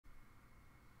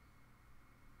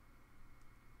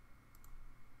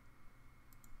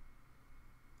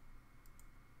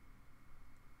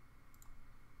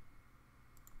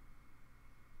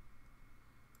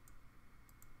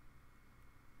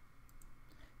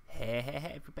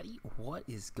Hey everybody, what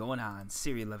is going on?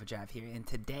 Serial Lover Jive here, and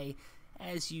today,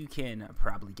 as you can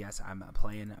probably guess, I'm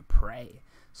playing Prey.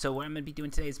 So what I'm going to be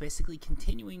doing today is basically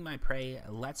continuing my Prey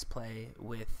Let's Play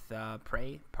with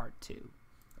Prey Part 2.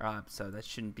 So that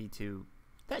shouldn't be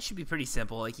that should be pretty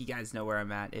simple. Like, you guys know where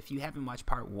I'm at. If you haven't watched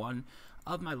Part 1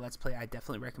 of my Let's Play, I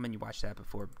definitely recommend you watch that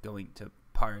before going to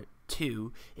Part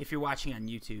 2. If you're watching on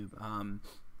YouTube,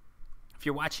 if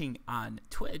you're watching on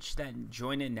Twitch, then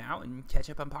join in now and catch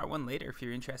up on Part 1 later if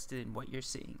you're interested in what you're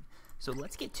seeing. So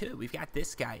let's get to it. We've got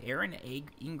this guy, Aaron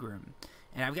Ingram,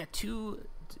 and I've got two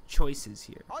choices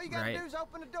here. All you gotta do is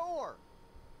open the door.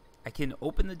 I can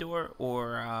open the door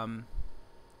or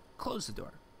close the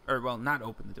door. Or, well, not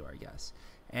open the door, I guess.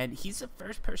 And he's the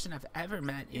first person I've ever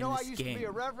met in this I used game. To be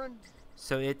a reverend.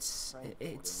 So it's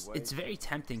very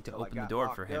tempting to open the door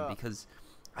for him because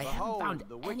I haven't found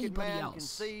anybody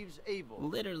else,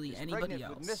 literally anybody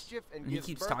else, and he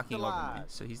keeps talking over me,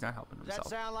 so he's not helping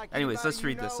himself. Anyways, let's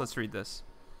read this. Let's read this.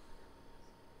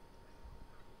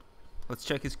 Let's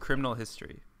check his criminal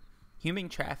history. Human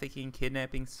trafficking,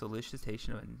 kidnapping,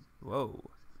 solicitation, and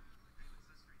whoa.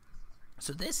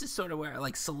 So this is sort of where,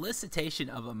 like, solicitation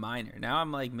of a minor. Now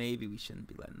I'm like, maybe we shouldn't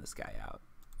be letting this guy out.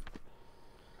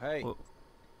 Hey, whoa.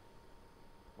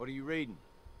 What are you reading?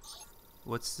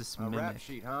 What's this a mimic? Rap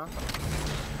sheet, huh?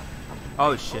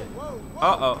 Oh shit.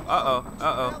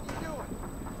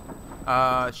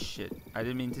 Shit. I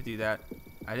didn't mean to do that.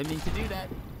 I didn't mean to do that.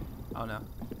 Oh no.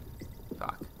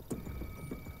 Fuck.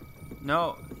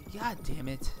 No. God damn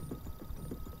it.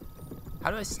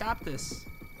 How do I stop this?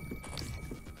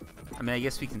 I mean, I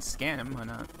guess we can scan him. Why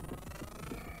not?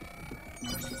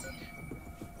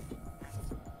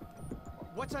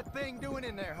 What's that thing doing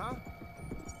in there, huh?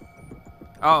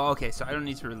 Oh, okay, so I don't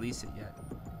need to release it yet.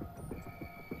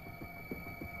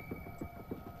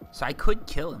 So I could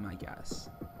kill him, I guess.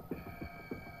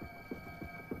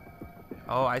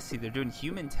 Oh, I see. They're doing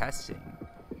human testing.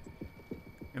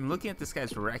 I'm looking at this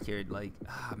guy's record, like,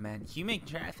 ah, man. Human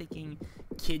trafficking,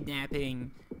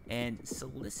 kidnapping, and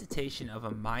solicitation of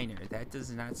a minor. That does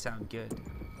not sound good.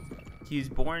 He was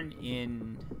born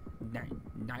in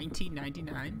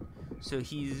 1999, so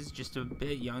he's just a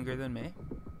bit younger than me.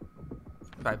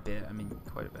 By a bit, I mean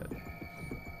quite a bit.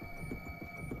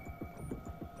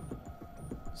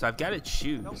 So I've got to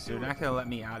choose. They're not gonna let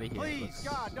me out of here. Please,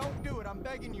 God, don't do it. I'm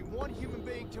begging you. One human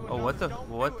being to another. Oh,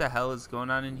 what the hell is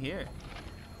going on in here?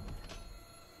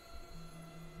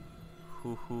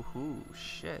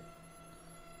 Shit.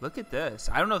 Look at this.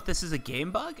 I don't know if this is a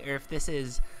game bug or if this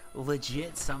is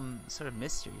legit some sort of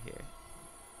mystery here.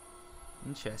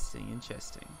 Interesting,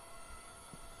 interesting.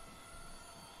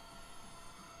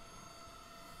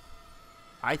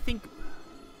 I think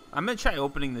I'm going to try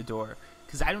opening the door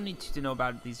because I don't need to know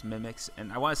about these mimics,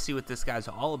 and I want to see what this guy's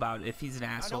all about. If he's an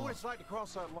asshole. I know what it's like to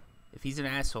cross that line. If he's an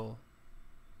asshole.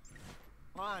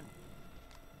 Fine.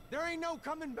 There ain't no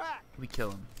coming back. We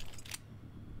kill him.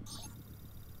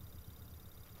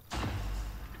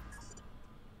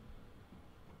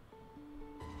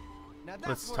 Now that's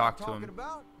Let's what talk I'm to him.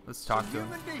 About. Let's talk to him.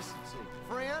 Human decency,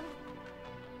 friend.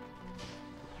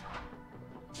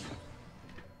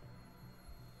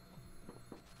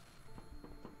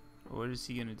 What is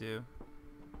he gonna do?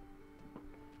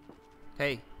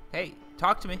 Hey,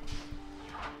 talk to me.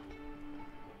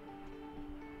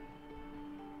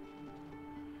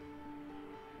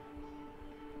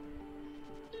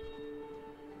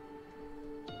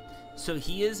 So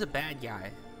he is a bad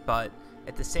guy, but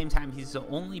at the same time, he's the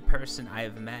only person I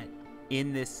have met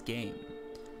in this game.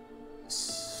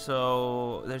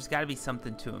 So there's got to be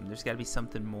something to him. There's got to be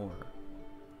something more.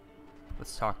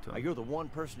 Let's talk to him. You're the one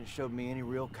person that showed me any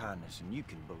real kindness, and you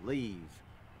can believe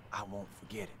I won't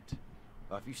forget it.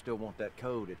 If you still want that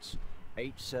code, it's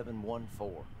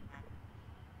 8714.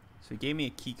 So he gave me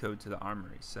a key code to the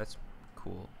armory, so that's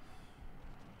cool.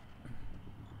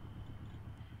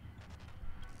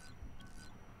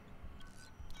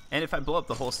 And if I blow up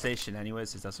the whole station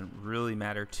anyways, it doesn't really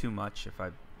matter too much if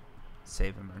I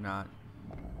save him or not.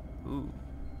 Ooh,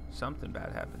 something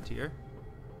bad happened here.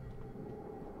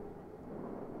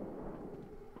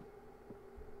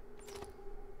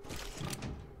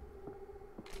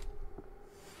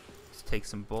 Let's take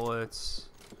some bullets,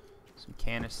 some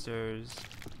canisters.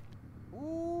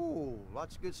 Ooh,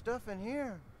 lots of good stuff in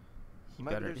here.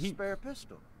 Maybe there's a spare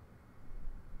pistol.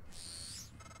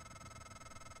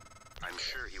 I'm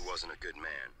sure he wasn't a good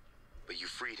man, but you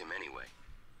freed him anyway.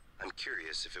 I'm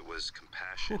curious if it was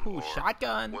compassion or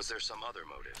shotgun. Was there some other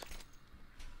motive?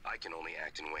 I can only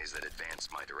act in ways that advance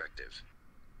my directive.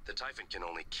 The Typhon can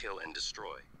only kill and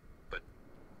destroy, but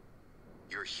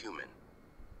you're human.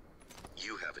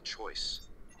 You have a choice.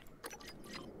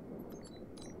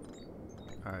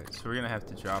 Alright, so we're gonna have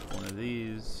to drop one of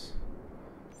these.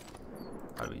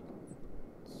 How do we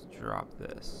drop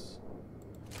this?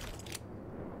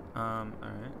 Alright.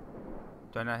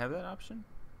 Do I not have that option?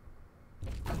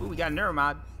 Ooh, we got a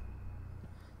neuromod.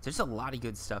 There's a lot of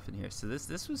good stuff in here. So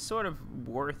this was sort of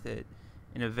worth it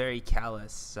in a very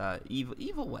callous,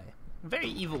 evil way. Very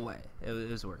evil way. It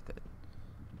was worth it.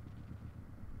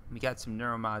 We got some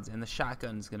neuromods, and the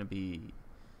shotgun's gonna be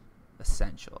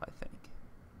essential, I think.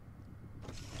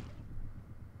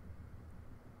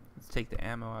 Let's take the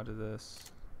ammo out of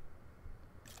this.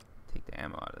 Take the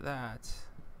ammo out of that.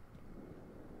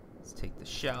 Let's take the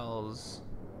shells.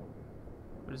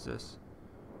 What is this?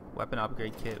 Weapon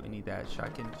upgrade kit. We need that.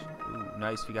 Shotgun. Ooh,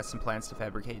 nice. We got some plans to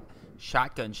fabricate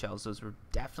shotgun shells. Those were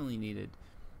definitely needed.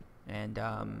 And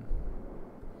you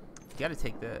gotta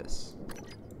take this.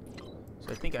 So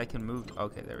I think I can move.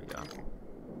 Okay, there we go.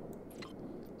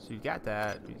 So we've got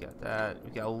that. We've got that.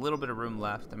 We've got a little bit of room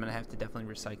left. I'm gonna have to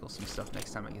definitely recycle some stuff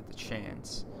next time I get the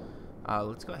chance.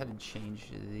 Let's go ahead and change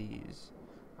these.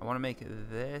 I want to make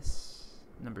this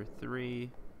number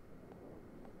 3.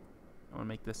 I want to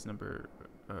make this number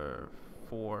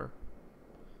 4.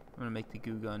 I'm gonna make the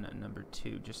goo gun at number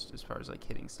 2, just as far as like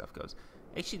hitting stuff goes.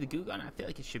 Actually, the goo gun, I feel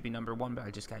like it should be number 1, but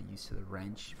I just got used to the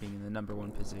wrench being in the number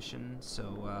 1 position,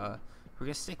 so we're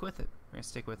gonna stick with it. We're gonna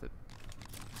stick with it.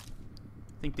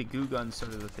 I think the goo gun's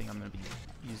sort of the thing I'm gonna be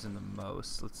using the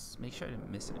most. Let's make sure I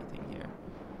didn't miss anything here.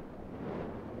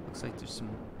 Looks like there's some.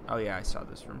 Oh yeah, I saw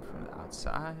this room from the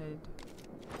outside.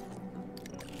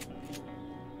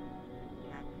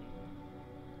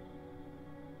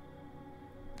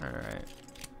 Alright,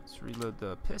 let's reload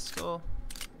the pistol.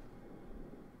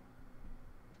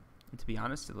 And to be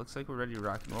honest, it looks like we're ready to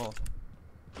rock and roll.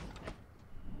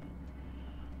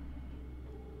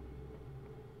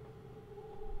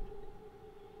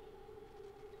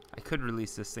 I could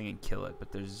release this thing and kill it,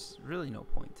 but there's really no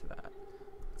point to that.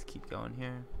 Let's keep going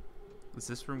here. Is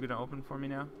this room gonna open for me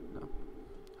now? No.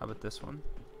 How about this one?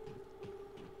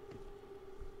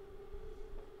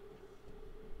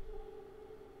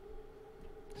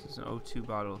 This is an O2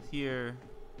 bottle here.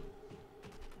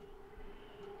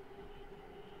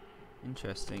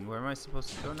 Interesting. Where am I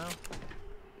supposed to go now?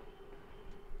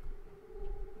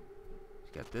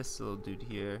 Got this little dude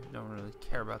here. Don't really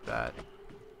care about that.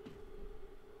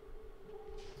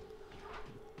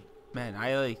 Man,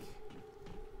 I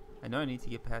know I need to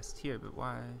get past here, but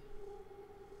why?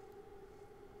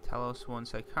 Talos 1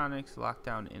 Psychonics,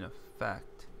 lockdown in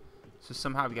effect. So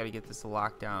somehow we gotta get this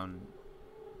lockdown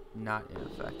not in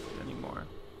effect anymore.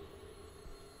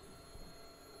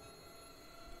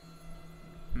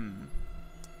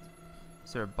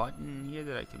 Is there a button here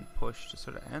that I can push to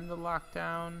sort of end the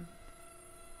lockdown?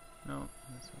 No,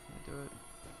 that's not gonna do it.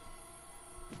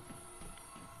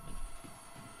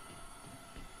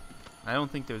 I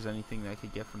don't think there's anything that I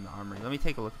could get from the armory. Let me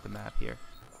take a look at the map here.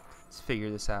 Let's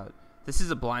figure this out. This is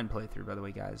a blind playthrough, by the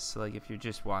way, guys. So, like, if you're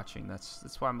just watching, that's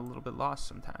why I'm a little bit lost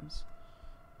sometimes.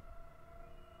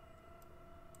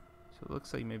 So it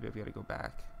looks like maybe I've got to go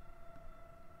back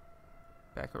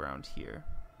around here.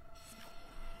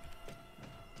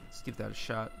 Let's give that a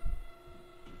shot.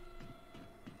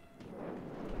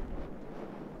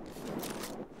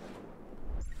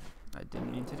 I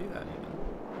didn't mean to do that even.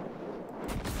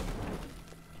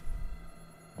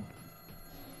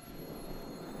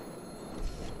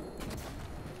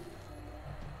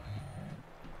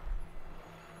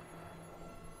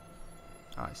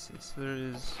 Oh, I see. So there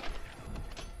is.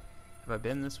 Have I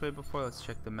been this way before? Let's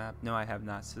check the map. No, I have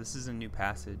not. So this is a new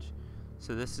passage.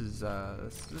 So this is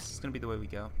gonna be the way we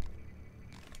go.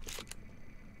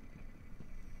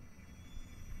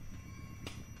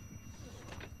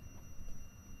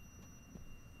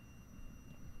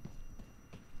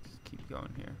 Let's keep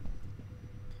going here.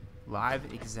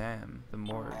 Live exam, the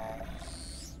morgue.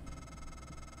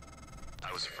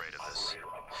 I was afraid of this.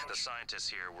 The scientists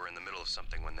here were in the middle of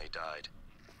something when they died.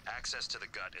 Access to the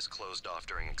gut is closed off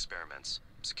during experiments.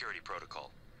 Security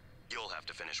protocol. You'll have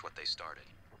to finish what they started.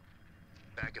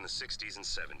 Back in the 60s and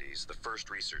 70s, the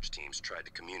first research teams tried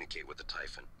to communicate with the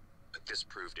Typhon, but this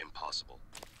proved impossible.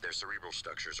 Their cerebral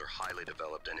structures are highly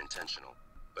developed and intentional,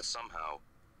 but somehow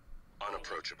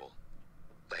unapproachable.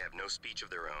 They have no speech of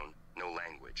their own, no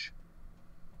language.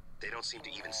 They don't seem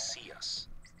to even see us.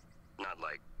 Not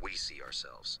like we see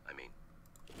ourselves, I mean.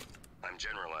 I'm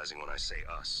generalizing when I say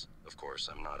us. Of course,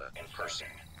 I'm not a person.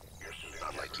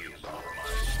 Not like you.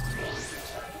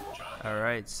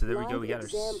 Alright, so there we go. We got our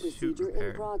suit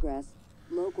repaired. In progress.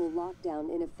 Local lockdown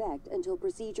in effect until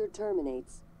procedure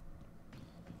terminates.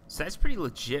 So that's pretty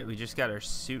legit. We just got our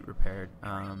suit repaired.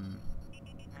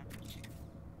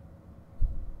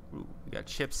 Ooh, we got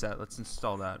chipset. Let's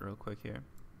install that real quick here.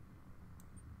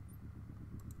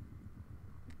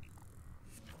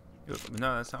 Oop,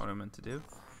 no, that's not what I meant to do.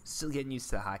 Still getting used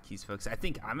to the hotkeys, folks. I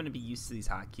think I'm going to be used to these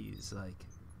hotkeys, like...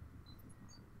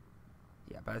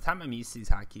 Yeah, by the time I'm used to these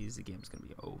hotkeys, the game's going to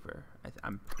be over.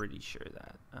 I'm pretty sure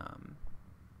that.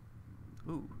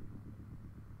 Ooh.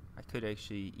 I could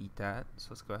actually eat that, so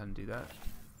let's go ahead and do that.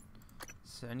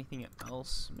 Is there anything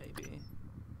else, maybe?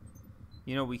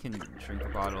 You know, we can drink a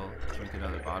bottle, drink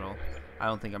another bottle. I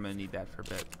don't think I'm going to need that for a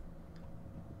bit.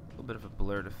 A little bit of a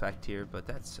blurred effect here, but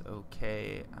that's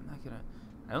okay. I'm not going to...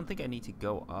 I don't think I need to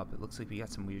go up. It looks like we got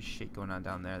some weird shit going on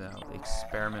down there that I'll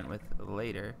experiment with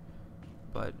later.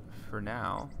 But for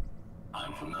now...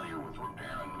 I'm familiar with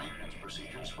repair and maintenance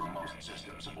procedures for most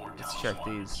systems aboard. Let's check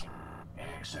these.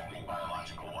 Excepting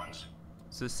biological ones.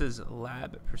 So this says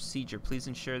lab procedure. Please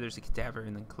ensure there's a cadaver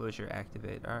in the enclosure.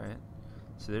 Activate. Alright.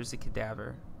 So there's a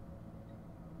cadaver.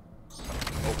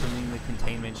 Opening the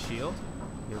containment shield.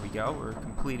 Here we go. We're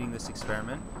completing this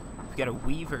experiment. We've got a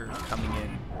Weaver coming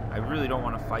in. I really don't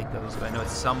want to fight those, but I know at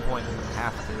some point I'm going to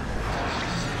have to.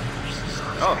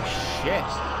 Oh, shit.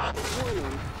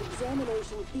 Warning,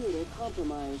 examination theater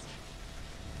compromised.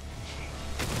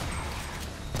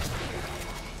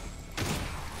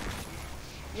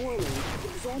 Warning,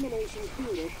 examination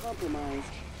theater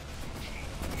compromised.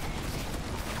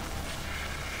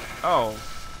 Oh.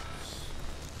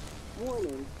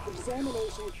 Warning,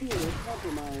 examination theater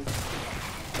compromised.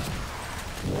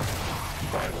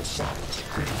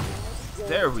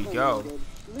 There we go.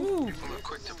 People are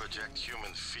quick to project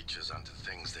human features onto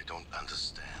things they don't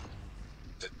understand.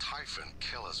 The Typhon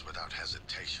kill us without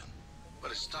hesitation.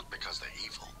 But it's not because they're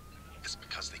evil. It's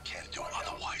because they can't do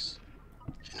otherwise.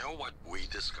 You know what we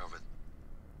discovered?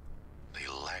 They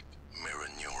lack mirror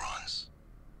neurons.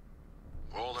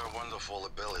 For all their wonderful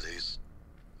abilities,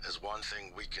 there's one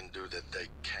thing we can do that they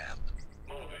can't.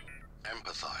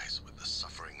 Empathize with the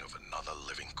suffering of another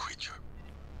living creature.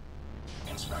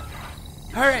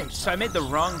 Alright, so I made the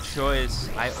wrong choice.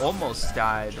 I almost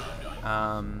died.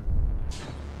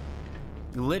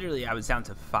 Literally, I was down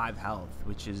to 5 health,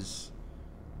 which is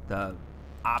the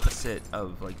opposite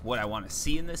of like what I want to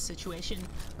see in this situation.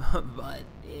 But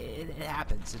it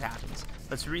happens. It happens.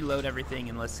 Let's reload everything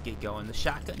and let's get going. The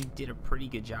shotgun did a pretty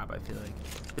good job, I feel like.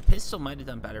 The pistol might have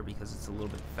done better because it's a little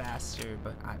bit faster,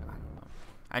 but I don't know.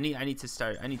 I need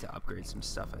to upgrade some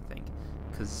stuff, I think,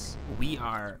 because we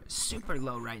are super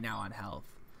low right now on health.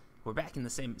 We're back in the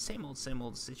same old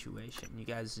situation. You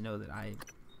guys know that I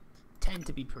tend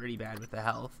to be pretty bad with the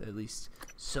health, at least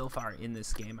so far in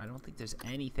this game. I don't think there's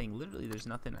anything, literally there's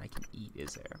nothing I can eat,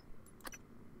 is there?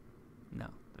 No,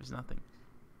 there's nothing.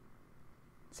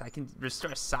 So I can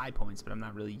restore psi points, but I'm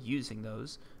not really using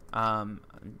those. You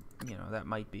know, that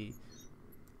might be...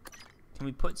 Can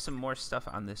we put some more stuff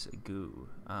on this goo?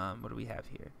 What do we have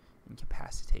here?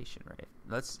 Incapacitation, right?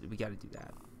 We gotta do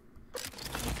that.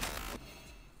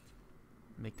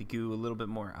 Make the goo a little bit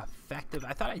more effective.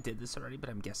 I thought I did this already, but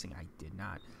I'm guessing I did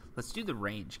not. Let's do the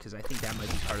range, because I think that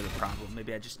might be part of the problem.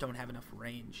 Maybe I just don't have enough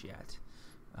range yet.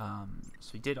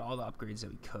 So we did all the upgrades that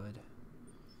we could.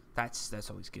 That's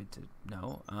always good to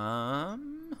know.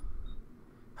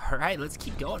 Alright, let's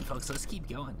keep going, folks. Let's keep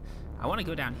going. I want to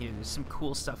go down here. There's some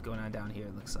cool stuff going on down here,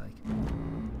 it looks like.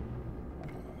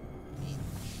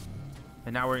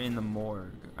 And now we're in the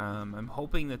morgue. I'm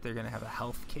hoping that they're going to have a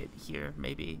health kit here,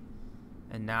 maybe.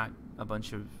 And not a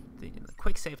bunch of...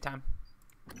 quick save time.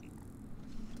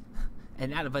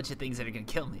 And not a bunch of things that are going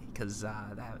to kill me. Because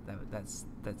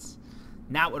that's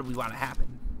not what we want to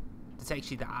happen. It's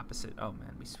actually the opposite. Oh,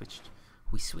 man. We switched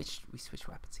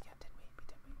weapons again, didn't we?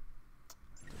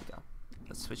 There we go.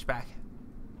 Let's switch back.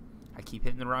 I keep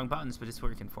hitting the wrong buttons, but it's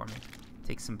working for me.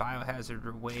 Take some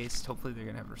biohazard waste. Hopefully they're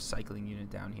going to have a recycling unit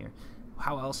down here.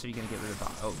 How else are you going to get rid of...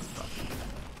 Oh, fuck.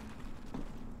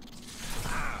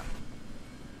 Ah.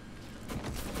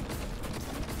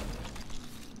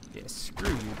 Yeah, screw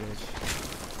you, bitch.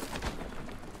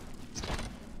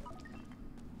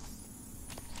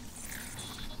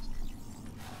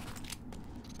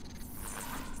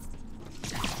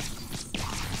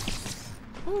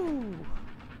 Woo.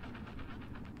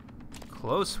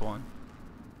 Close one.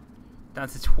 Down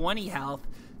to 20 health.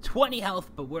 20 health,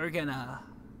 but we're gonna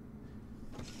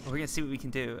see what we can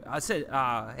do. I said,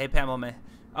 hey Pamela.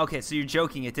 Okay, so you're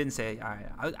joking. It didn't say. All right,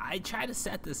 I try to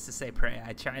set this to say pray.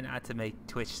 I try not to make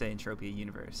Twitch say Entropia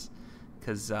Universe,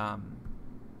 because I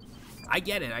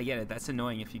get it. That's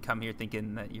annoying if you come here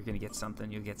thinking that you're gonna get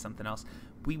something, you'll get something else.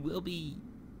 We will be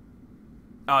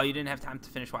Oh, you didn't have time to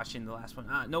finish watching the last one?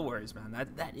 No worries, man.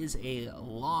 That is a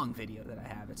long video that I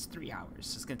have. It's 3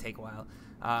 hours. It's going to take a while.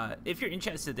 If you're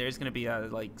interested, there's going to be a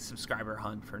subscriber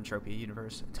hunt for Entropia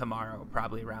Universe tomorrow,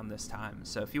 probably around this time.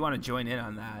 So if you want to join in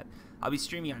on that, I'll be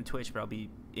streaming on Twitch, but I'll be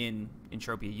in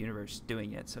Entropia Universe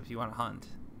doing it. So if you want to hunt,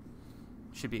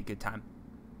 should be a good time.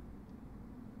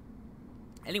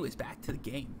 Anyways, back to the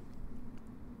game.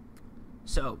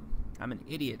 So, I'm an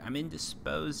idiot. I'm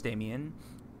indisposed, Damien.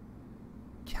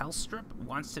 Kelstrup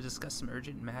wants to discuss some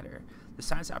urgent matter. The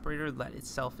science operator let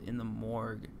itself in the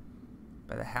morgue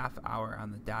by the half hour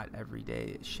on the dot every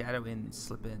day. Shadow in and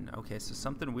slip in. Okay, so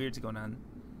something weird's going on.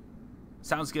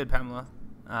 Sounds good, Pamela.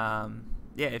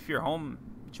 Yeah, if you're home,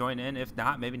 join in. If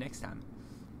not, maybe next time.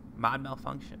 Mod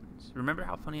malfunctions. Remember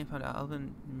how funny I found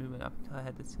Alvin moving up until I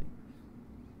had to say?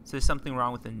 So there's something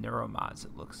wrong with the neuromods,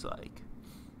 it looks like.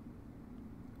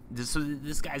 So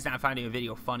this guy's not finding a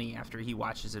video funny after he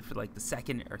watches it for like the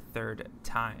second or third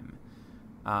time.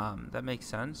 That makes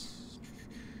sense.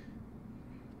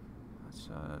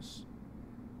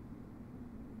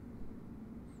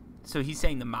 So he's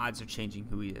saying the mods are changing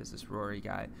who he is, this Rory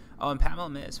guy. Oh, and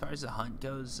Pamela, as far as the hunt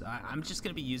goes, I'm just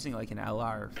going to be using like an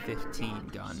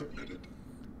LR-15 gun.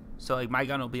 So like my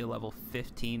gun will be a level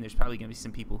 15. There's probably going to be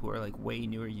some people who are like way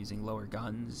newer using lower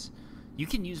guns. You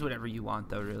can use whatever you want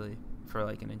though, really, for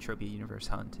like an Entropia Universe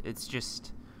hunt. It's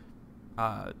just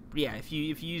yeah, if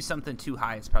you use something too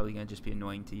high, it's probably going to just be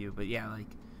annoying to you. But yeah, like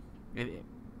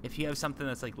if you have something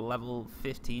that's like level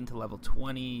 15 to level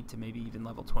 20 to maybe even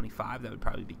level 25, that would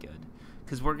probably be good.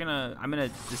 Because I'm gonna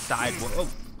decide what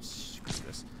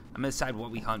I'm gonna decide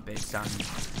what we hunt based on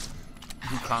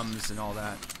who comes and all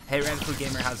that. Hey Radical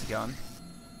Gamer, how's it going?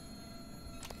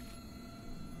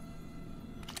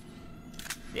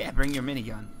 Yeah, bring your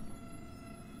minigun.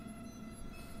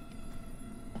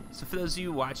 So for those of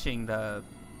you watching the...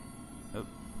 Oh,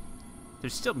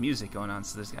 there's still music going on,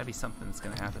 so there's gotta be something that's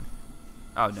gonna happen.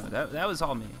 Oh no, that was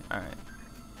all me. Alright.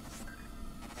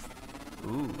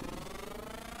 Ooh.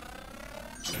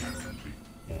 Scan complete.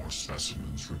 More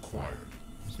specimens required.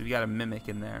 So we got a mimic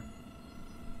in there.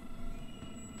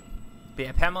 But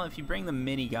yeah, Pamela, if you bring the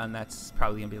minigun, that's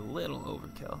probably gonna be a little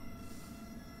overkill.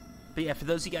 But yeah, for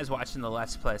those of you guys watching the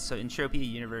Let's Play, so Entropia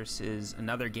Universe is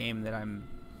another game that I'm...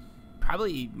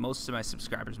 Probably most of my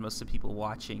subscribers, most of the people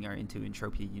watching are into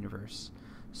Entropia Universe.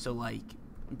 So like,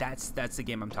 that's the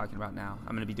game I'm talking about now.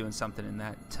 I'm going to be doing something in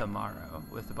that tomorrow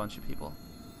with a bunch of people.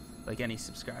 Like any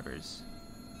subscribers.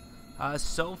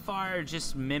 So far,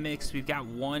 just mimics. We've got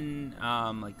one,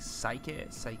 like,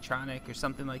 Psytronic or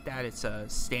something like that. It's a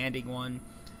standing one.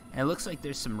 And it looks like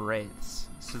there's some wraiths.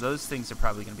 So those things are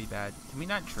probably going to be bad. Can we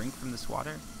not drink from this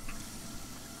water?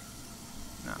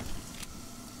 No.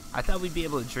 I thought we'd be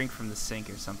able to drink from the sink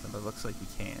or something, but it looks like we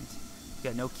can't. We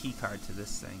got no key card to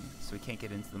this thing, so we can't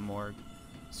get into the morgue.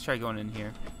 Let's try going in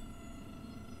here.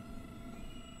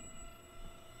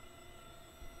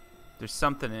 There's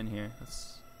something in here.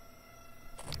 Let's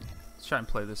try and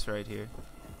play this right here.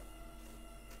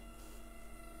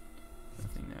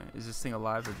 Nothing there. Is this thing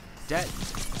alive or dead?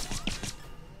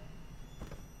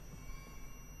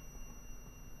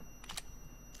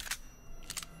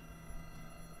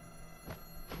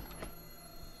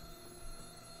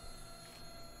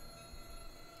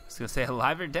 I was gonna say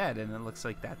alive or dead, and it looks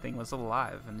like that thing was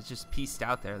alive, and it's just pieced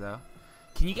out there though.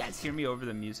 Can you guys hear me over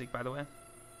the music, by the way?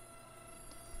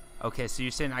 Okay, so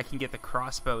you're saying I can get the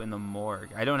crossbow in the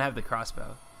morgue. I don't have the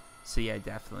crossbow, so yeah,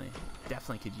 definitely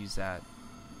could use that.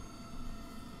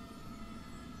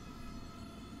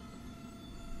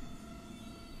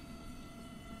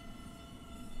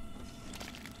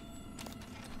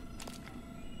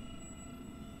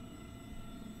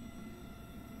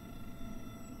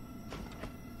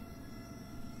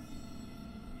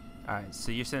 Alright,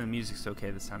 so you're saying the music's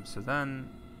okay this time, so then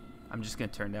I'm just going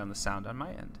to turn down the sound on my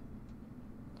end.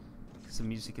 Because the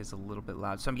music is a little bit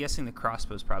loud. So I'm guessing the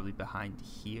crossbow's probably behind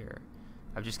here.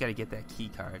 I've just got to get that key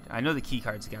card. I know the key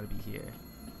card's got to be here.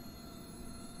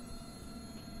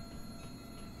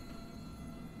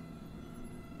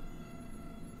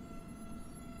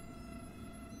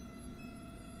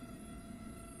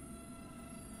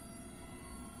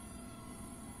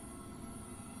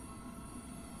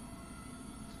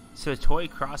 So a toy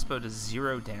crossbow does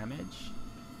 0 damage?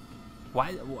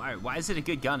 Why is it a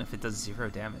good gun if it does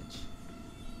 0 damage?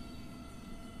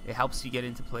 It helps you get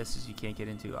into places you can't get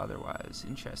into otherwise.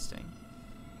 Interesting.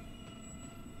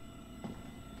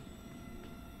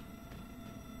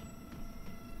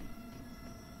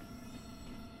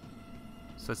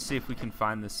 So let's see if we can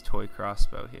find this toy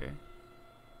crossbow here.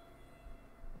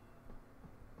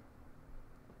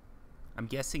 I'm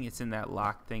guessing it's in that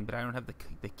lock thing, but I don't have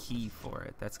the key for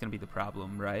it. That's gonna be the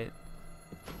problem, right?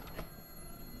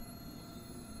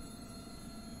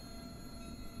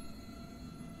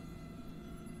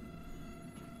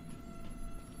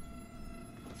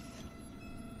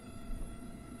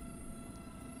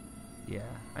 Yeah,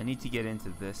 I need to get into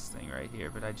this thing right here,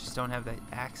 but I just don't have that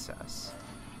access.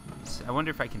 So I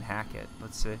wonder if I can hack it.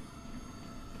 Let's see.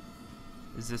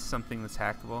 Is this something that's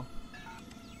hackable?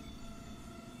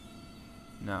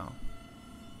 No.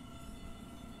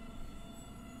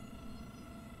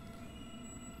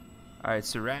 Alright,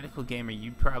 so Radical Gamer,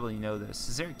 you'd probably know this.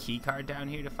 Is there a key card down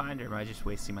here to find, or am I just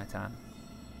wasting my time?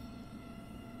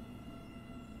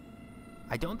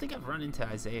 I don't think I've run into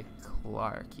Isaiah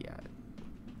Clarke yet.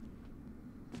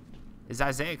 Is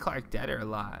Isaiah Clarke dead or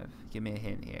alive? Give me a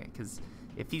hint here, because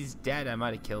if he's dead, I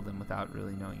might have killed him without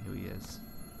really knowing who he is.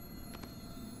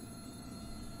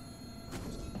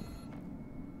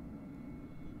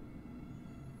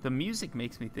 The music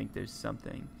makes me think there's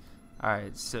something.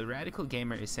 Alright, so Radical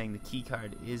Gamer is saying the key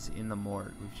card is in the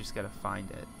morgue. We've just got to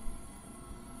find it.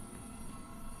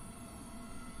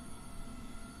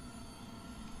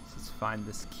 So let's find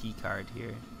this key card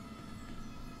here.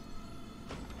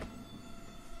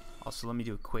 Also, let me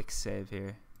do a quick save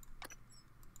here.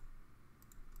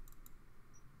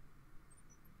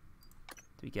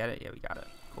 Did we get it? Yeah, we got it.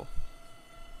 Cool.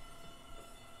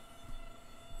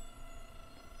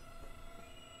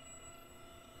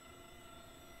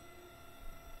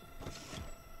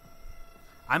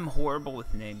 I'm horrible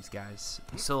with names, guys.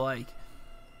 So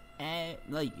yeah,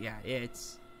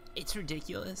 it's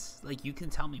ridiculous. Like, you can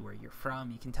tell me where you're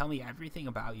from, you can tell me everything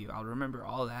about you, I'll remember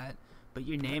all that, but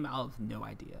your name, I'll have no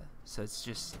idea. So it's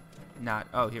just not.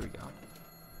 Oh, here we go.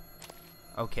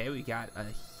 Okay, we got a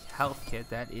health kit.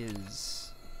 That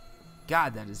is,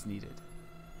 God, that is needed.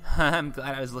 I'm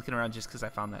glad I was looking around just because I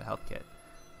found that health kit.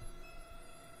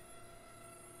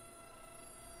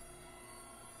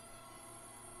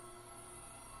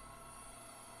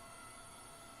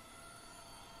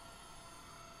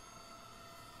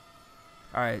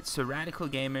 Alright, so Radical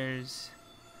Gamers.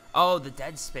 Oh, the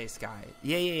Dead Space guy.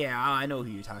 Yeah. Oh, I know who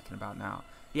you're talking about now.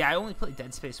 Yeah, I only played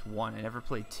Dead Space 1. I never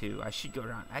played 2. I should go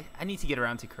around. I need to get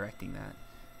around to correcting that.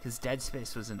 Because Dead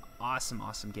Space was an awesome,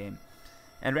 awesome game.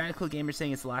 And Radical Gamer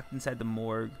saying it's locked inside the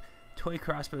morgue. Toy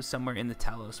crossbow somewhere in the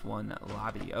Talos 1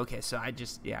 lobby. Okay, so I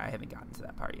haven't gotten to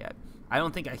that part yet. I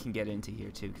don't think I can get into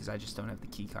here, too, because I just don't have the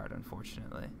key card,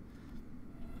 unfortunately.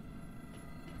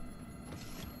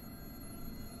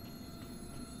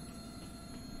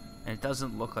 And it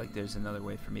doesn't look like there's another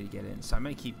way for me to get in, so I'm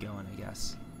going to keep going, I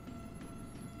guess.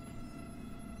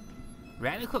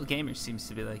 Radical Gamer seems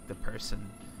to be like the person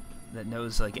that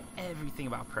knows like everything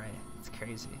about Prey. It's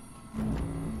crazy.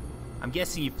 I'm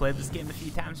guessing you've played this game a few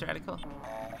times, Radical?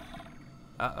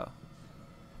 Uh-oh.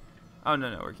 Oh,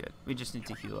 no, we're good. We just need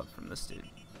to heal up from this dude.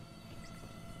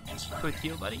 Quick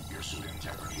heal, buddy. Your suit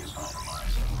integrity is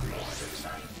compromised.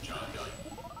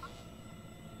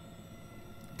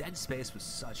 Dead Space was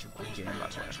such a cool game, by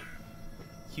the way.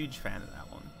 Huge fan of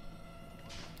that one.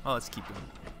 Oh, let's keep going.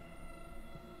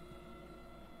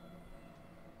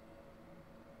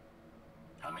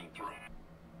 Coming through.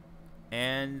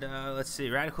 And let's see,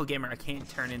 Radical Gamer, I can't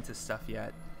turn into stuff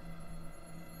yet.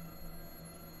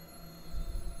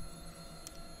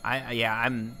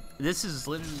 This is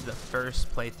literally the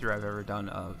first playthrough I've ever done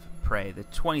of Prey, the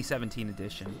 2017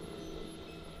 edition.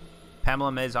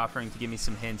 Pamela May is offering to give me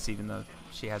some hints, even though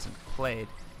she hasn't played,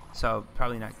 so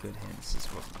probably not good hints is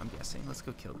what I'm guessing. Let's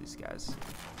go kill these guys.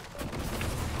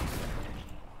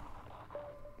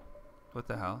 What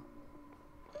the hell?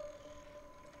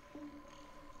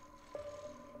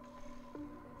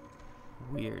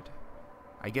 Weird.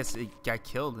 I guess it got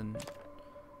killed in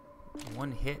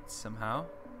one hit somehow.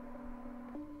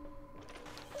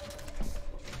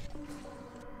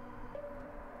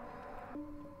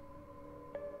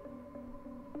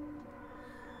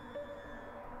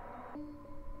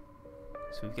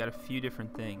 So we've got a few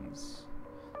different things.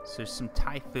 So there's some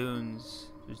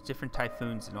typhoons. There's different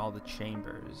typhoons in all the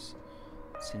chambers.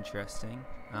 It's interesting.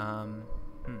 I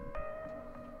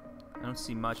don't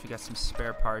see much. We got some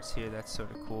spare parts here. That's sort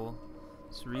of cool.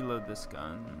 Let's reload this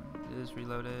gun. It is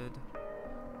reloaded.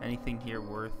 Anything here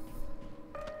worth?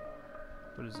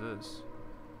 What is this?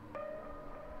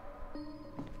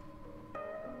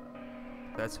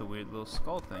 That's a weird little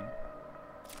skull thing.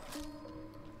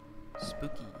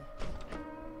 Spooky.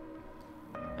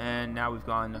 And now we've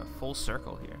gone full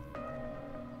circle here.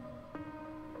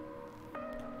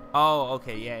 Oh,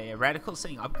 okay, yeah. Radical's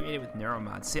saying upgrade it with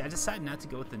neuromods. See, I decided not to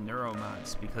go with the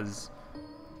neuromods because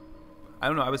I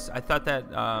don't know. I thought that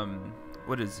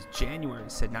what is it? January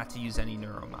said not to use any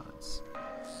neuromods.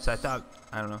 So I thought,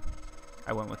 I don't know,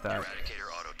 I went with that.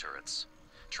 Eradicator auto turrets.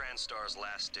 TranStar's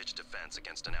last-ditch defense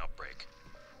against an outbreak.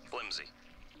 Flimsy,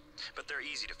 but they're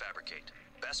easy to fabricate.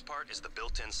 Best part is the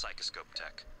built-in psychoscope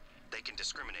tech. They can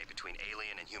discriminate between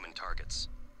alien and human targets.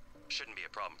 Shouldn't be a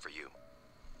problem for you,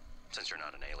 since you're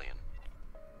not an alien.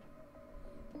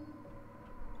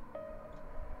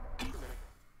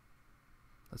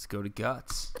 Let's go to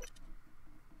guts.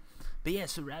 But yeah,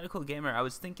 so Radical Gamer, I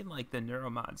was thinking like the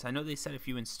neuromods. I know they said if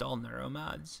you install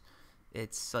neuromods,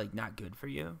 it's like not good for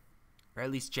you, or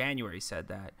at least January said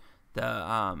that.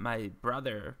 The my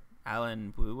brother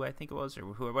Alan Wu, I think it was, or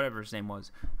whatever his name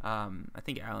was. I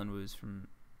think Alan Wu's from,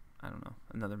 I don't know,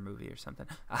 another movie or something.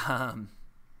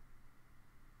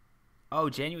 Oh,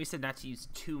 January said not to use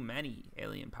too many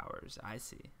alien powers. I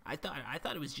see. I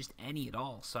thought it was just any at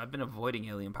all. So I've been avoiding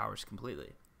alien powers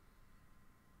completely.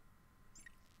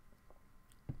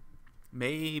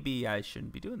 Maybe I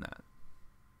shouldn't be doing that.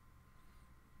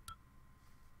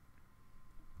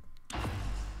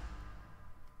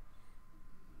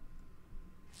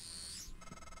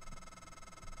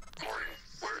 Morgan,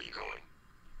 where are you going?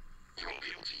 You won't be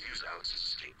able to use Alex's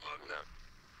escape pod without...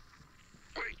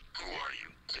 Wait, who are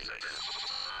you? Please identify.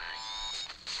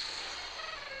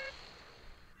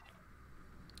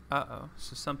 Uh-oh.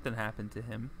 So something happened to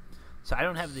him. So I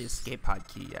don't have the escape pod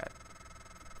key yet.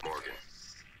 Morgan,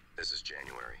 this is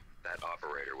January. That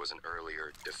operator was an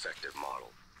earlier defective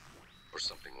model. Or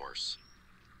something worse.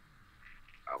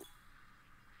 Out.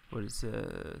 What is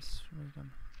this?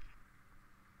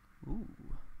 Ooh.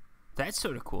 That's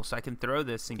sort of cool. So I can throw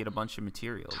this and get a bunch of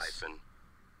materials. Typhon,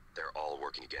 they're all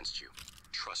working against you.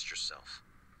 Trust yourself.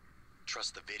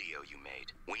 Trust the video you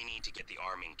made. We need to get the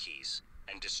arming keys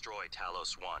and destroy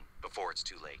Talos 1 before it's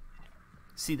too late.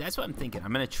 See, that's what I'm thinking.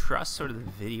 I'm going to trust sort of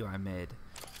the video I made.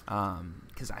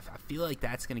 Because I feel like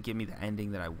that's going to give me the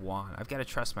ending that I want. I've got to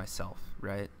trust myself,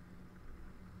 right?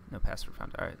 No password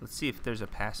found. All right, let's see if there's a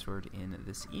password in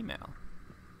this email.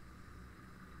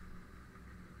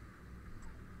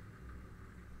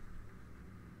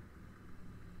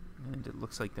 And it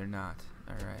looks like they're not.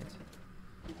 All right.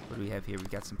 What do we have here? We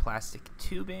got some plastic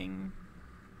tubing.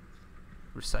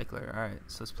 Recycler. All right,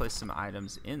 so let's place some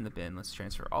items in the bin. Let's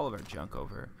transfer all of our junk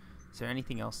over. Is there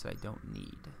anything else that I don't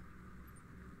need?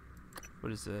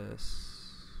 What is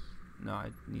this? No, I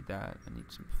need that. I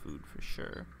need some food for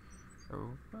sure.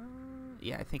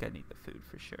 Yeah, I think I need the food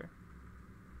for sure.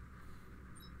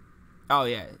 Oh,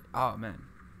 yeah. Oh, man.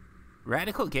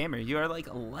 Radical Gamer, you are like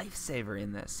a lifesaver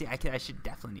in this. See, I should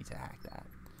definitely need to hack that.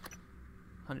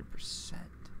 100%.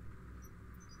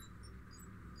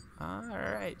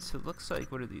 Alright, so it looks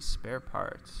like, what are these spare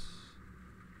parts?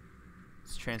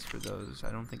 Let's transfer those.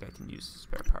 I don't think I can use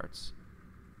spare parts.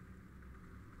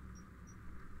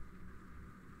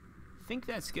 I think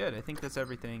that's good. I think that's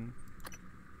everything.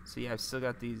 So yeah, I've still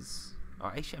got these.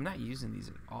 Oh, actually, I'm not using these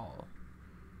at all.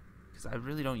 Because I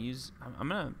really don't use... I'm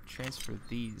going to transfer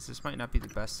these. This might not be the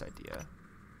best idea.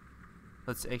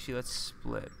 Let's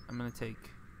split. I'm going to take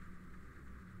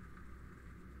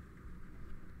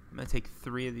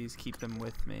 3 of these, keep them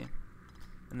with me.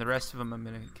 And the rest of them I'm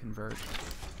going to convert.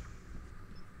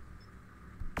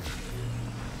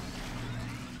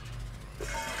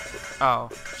 Oh,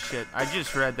 shit. I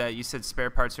just read that. You said spare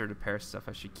parts are repair stuff.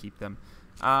 I should keep them.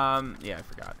 Yeah, I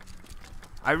forgot.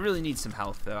 I really need some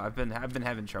health, though. I've been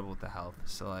having trouble with the health.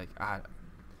 So, like, I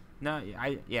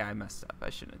messed up.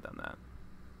 I shouldn't have done that.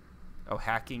 Oh,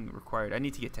 hacking required. I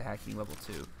need to get to hacking level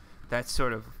 2.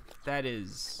 That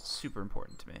is super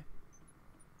important to me.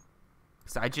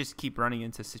 Because I just keep running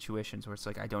into situations where it's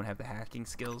like I don't have the hacking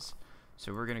skills.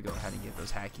 So we're going to go ahead and get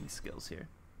those hacking skills here.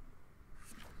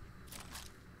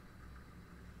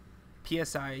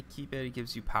 PSI, keep it. It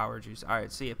gives you power juice. All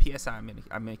right, so yeah, PSI. I'm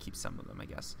gonna keep some of them, I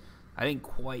guess. I didn't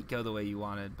quite go the way you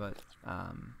wanted, but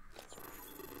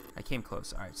I came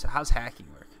close. All right, so how's hacking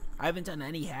work? I haven't done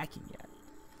any hacking yet.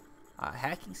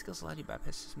 Hacking skills allow you to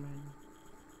bypass system.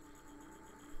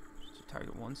 So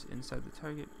target once inside the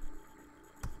target.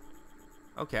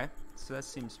 Okay, so that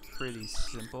seems pretty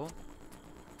simple.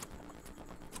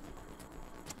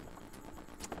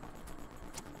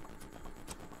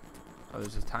 Oh,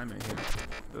 there's a timer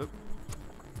here. Oop.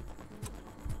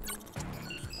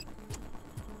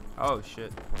 Oh,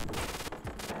 shit.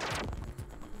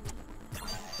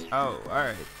 Oh,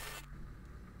 alright.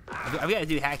 I've got to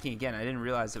do hacking again. I didn't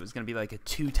realize it was going to be like a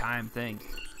 2-time thing.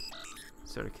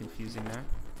 Sort of confusing there.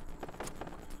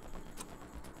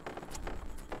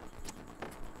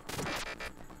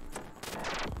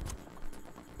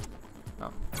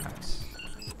 Oh, nice.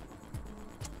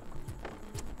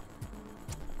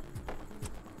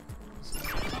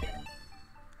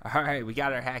 Alright, we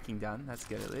got our hacking done. That's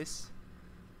good at least.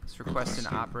 Let's request an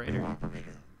operator.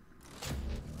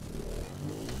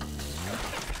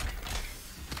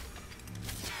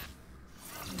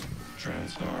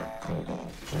 TranStar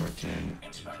Cobalt 410.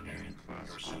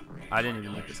 I didn't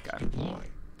even meet this guy. Deploy.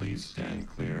 Please stand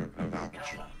clear of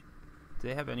aperture. Do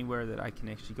they have anywhere that I can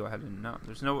actually go ahead and... No,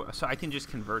 there's no... So I can just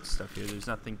convert stuff here. There's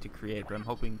nothing to create, but I'm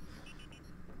hoping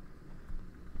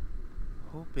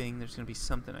there's going to be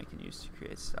something I can use to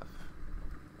create stuff.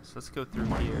 So let's go through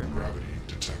here. Gravity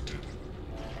detected.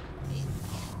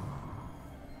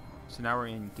 So now we're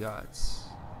in guts.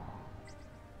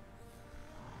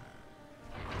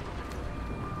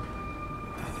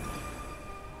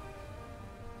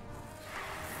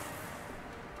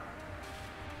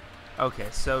 Okay,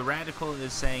 so Radical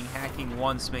is saying hacking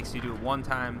once makes you do it 1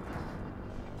 time,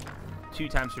 2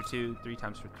 times for 2, 3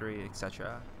 times for 3,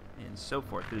 etc. and so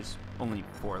forth. There's only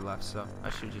 4 left, so I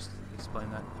should just explain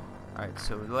that. Alright,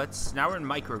 so now we're in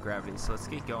microgravity, so let's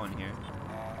get going here.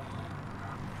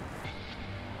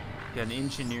 Got an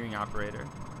engineering operator.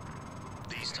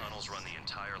 These tunnels run the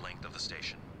entire length of the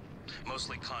station.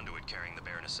 Mostly conduit carrying the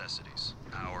bare necessities.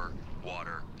 Power,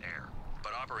 water, air.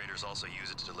 But operators also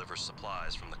use it to deliver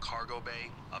supplies from the cargo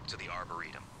bay up to the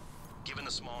Arboretum. Given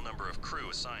the small number of crew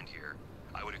assigned here,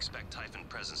 I would expect Typhon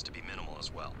presence to be minimal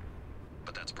as well.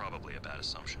 But that's probably a bad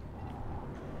assumption.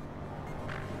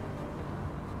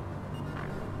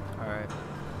 Alright.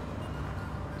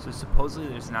 So supposedly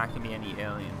there's not going to be any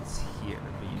aliens here,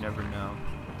 but you never know.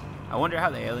 I wonder how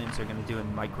the aliens are going to do in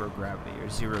microgravity or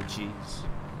 0 Gs.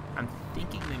 I'm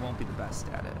thinking they won't be the best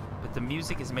at it, but the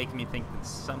music is making me think that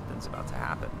something's about to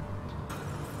happen.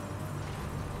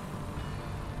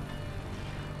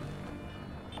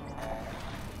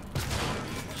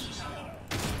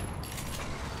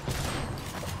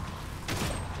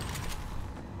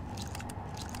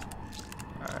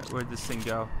 Alright, where'd this thing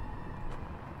go?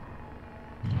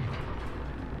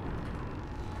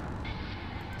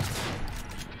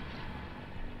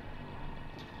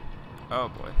 Oh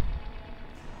boy.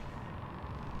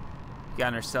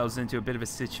 Gotten ourselves into a bit of a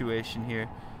situation here.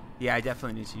 Yeah, I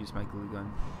definitely need to use my glue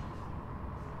gun.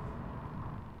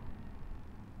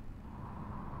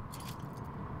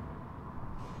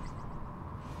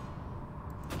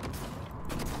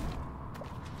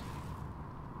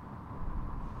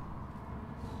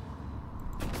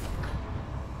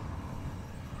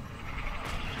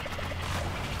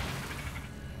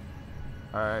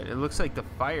 Alright, it looks like the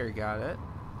fire got it.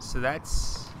 So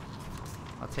that's...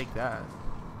 I'll take that.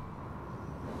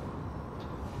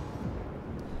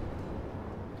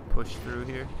 Push through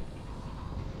here.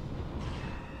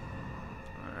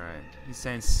 Alright. He's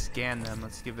saying scan them.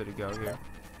 Let's give it a go here.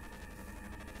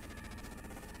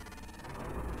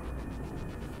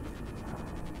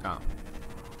 Oh.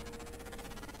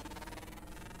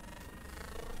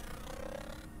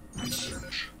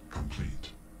 Research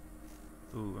complete.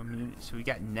 Ooh, so we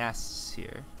got nests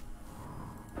here.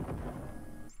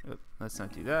 Oop, let's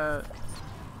not do that.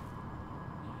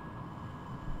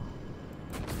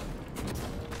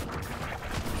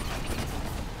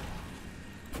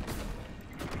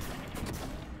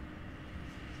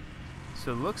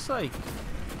 So it looks like...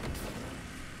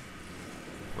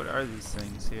 What are these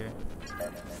things here?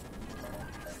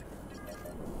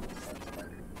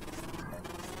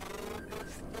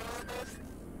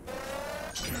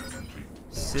 Scan complete.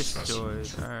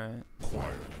 Cystoid, alright.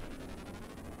 Acquired.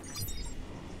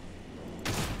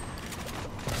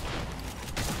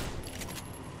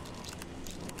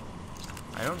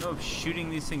 I don't know if shooting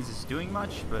these things is doing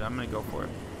much, but I'm gonna go for it.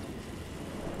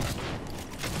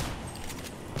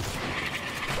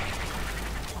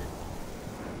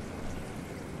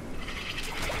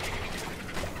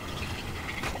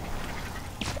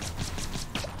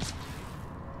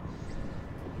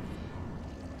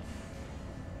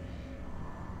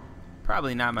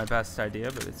 Probably not my best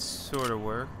idea, but it sort of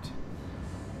worked.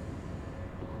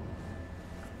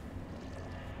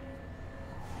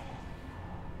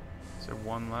 Is there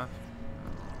one left?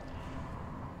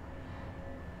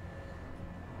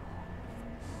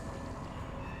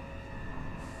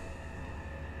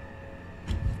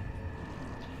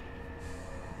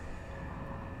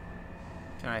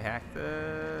 Can I hack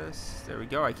this? There we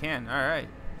go, I can. Alright.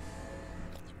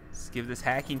 Let's give this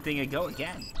hacking thing a go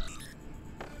again.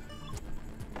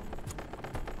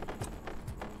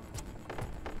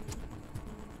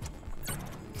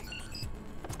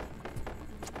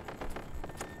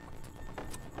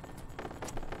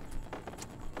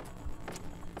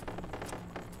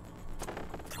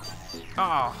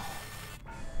 Oh.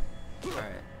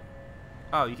 Alright.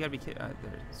 Oh, you gotta be kidding. There.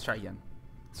 Let's try again.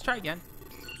 Let's try again.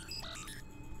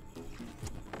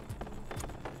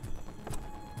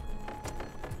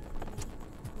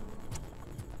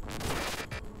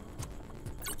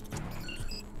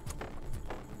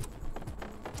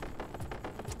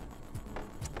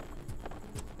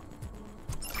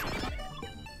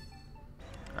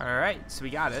 Alright, so we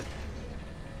got it.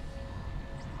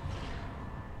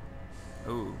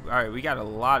 Ooh, alright, we got a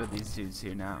lot of these dudes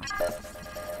here now.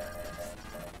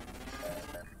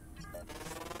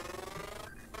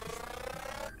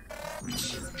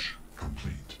 Research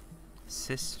complete.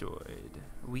 Cystoid.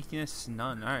 Weakness,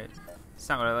 none. Alright. That's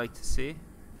not what I like to see.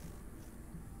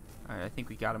 Alright, I think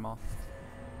we got them all.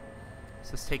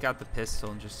 So let's take out the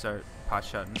pistol and just start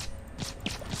pot-shotting.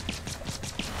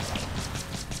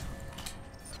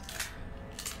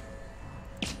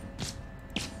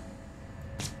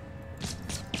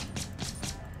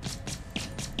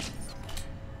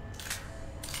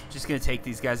 Just gonna take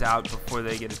these guys out before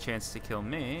they get a chance to kill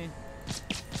me.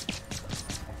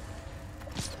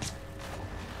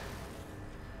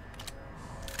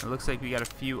 It looks like we got a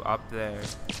few up there.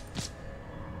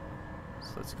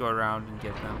 So let's go around and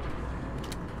get them.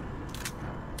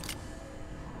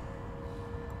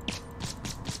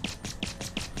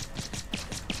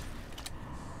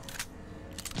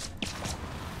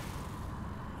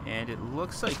 And it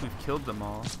looks like we've killed them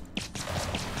all.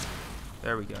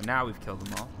 There we go. Now we've killed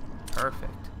them all.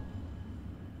 Perfect.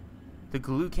 The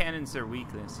glue cannon's their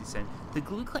weakness, he said. The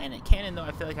glue cannon, though,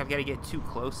 I feel like I've got to get too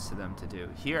close to them to do.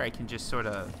 Here I can just sort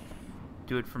of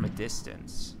do it from a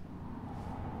distance.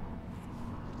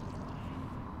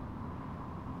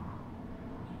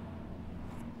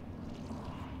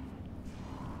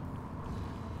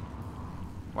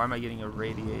 Why am I getting a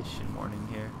radiation warning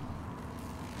here?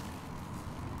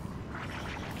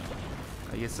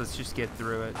 I guess let's just get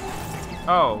through it.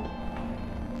 Oh.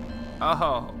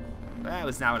 Oh. That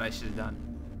was not what I should have done.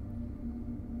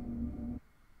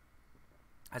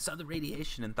 I saw the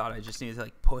radiation and thought I just needed to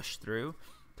like push through.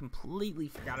 Completely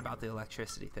forgot about the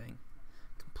electricity thing.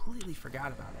 Completely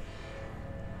forgot about it.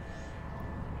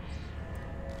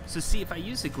 So see, if I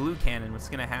use a glue cannon, what's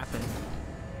gonna happen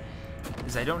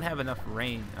is I don't have enough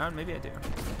range. Oh, maybe I do.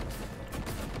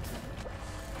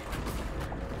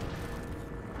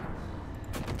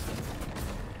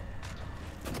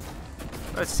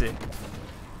 Let's see.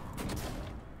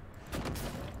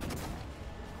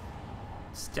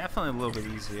 It's definitely a little bit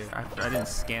easier. I didn't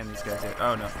scan these guys yet.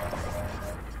 Oh no.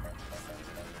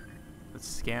 Let's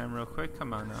scan them real quick.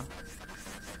 Come on now.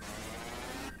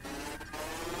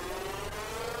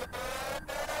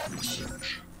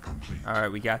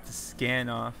 Alright, we got the scan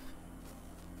off.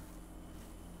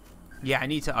 Yeah, I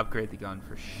need to upgrade the gun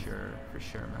for sure. For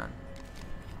sure, man.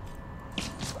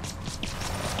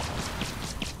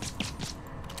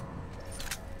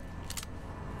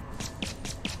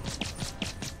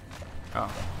 Oh,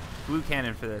 glue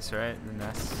cannon for this, right? Then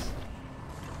that's...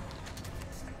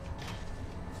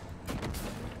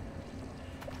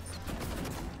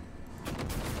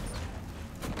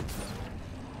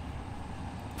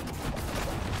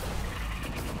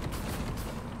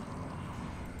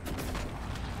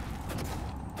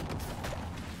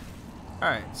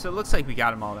 Alright, so it looks like we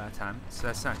got them all that time, so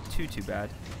that's not too bad.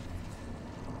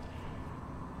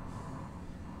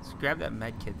 Let's grab that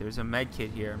med kit. There's a med kit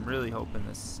here. I'm really hoping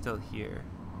this is still here.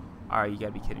 Alright, you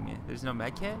gotta be kidding me. There's no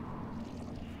med kit?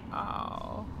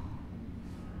 Oh.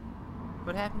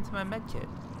 What happened to my med kit?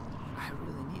 I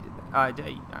really needed that. I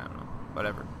don't know.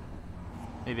 Whatever.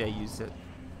 Maybe I used it.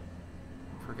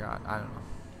 Forgot. I don't know.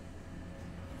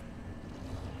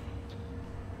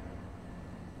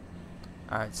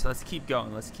 Alright, so let's keep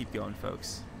going. Let's keep going,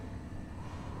 folks.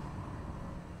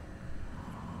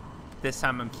 This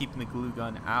time I'm keeping the glue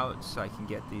gun out so I can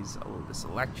get this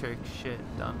electric shit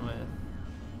done with.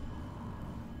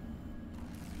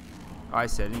 Oh, I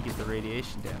said I didn't get the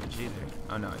radiation damage either.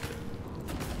 Oh, no, I did.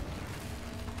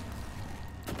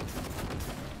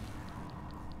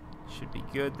 Should be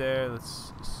good there.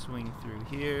 Let's swing through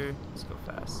here. Let's go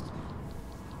fast.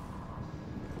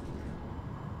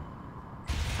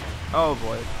 Oh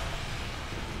boy.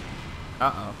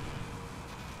 Uh-oh.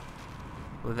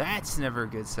 Well, that's never a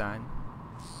good sign.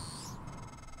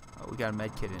 Oh, we got a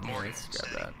med kit in here. Let's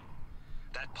grab that.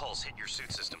 That pulse hit your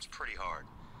suit systems pretty hard.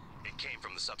 It came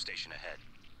from the substation ahead.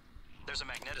 There's a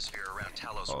magnetosphere around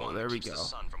Talos 1 there that we keeps go. the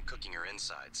sun from cooking your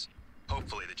insides.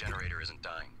 Hopefully the generator isn't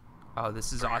dying. Oh,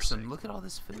 this is For your awesome. sake. Look at all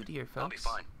this food here, folks. I'll be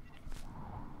fine.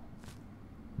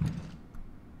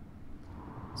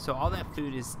 So all that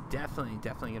food is definitely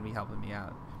going to be helping me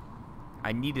out.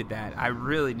 I needed that. I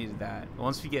really needed that.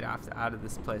 Once we get out of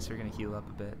this place, we're going to heal up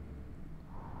a bit.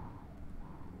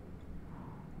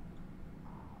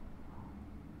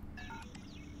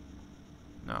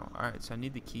 No. Alright, so I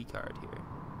need the key card here.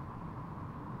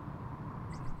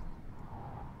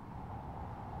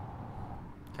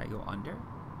 Can I go under?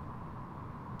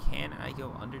 Can I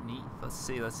go underneath? Let's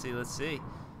see. No.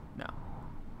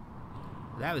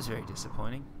 That was very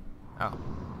disappointing. Oh.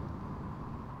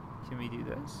 Can we do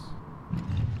this?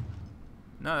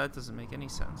 No, that doesn't make any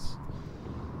sense.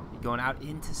 You're going out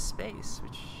into space,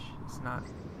 which is not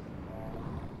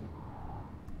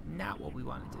what we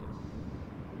want to do.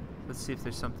 Let's see if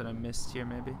there's something I missed here,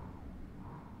 maybe.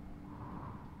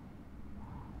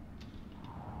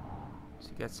 So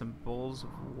you got some bowls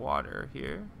of water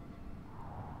here.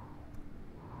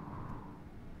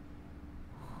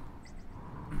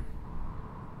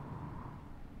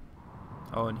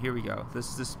 Oh, and here we go.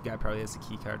 This guy probably has a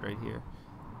key card right here.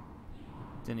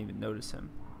 Didn't even notice him.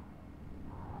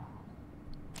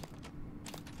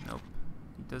 Nope,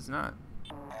 he does not.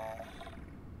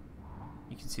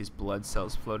 You can see his blood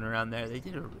cells floating around there. They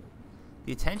did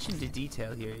the attention to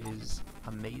detail here is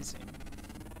amazing.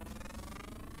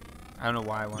 I don't know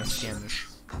why I want to scan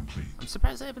this. I'm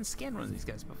surprised I haven't scanned one of these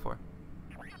guys before.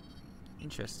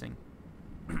 Interesting.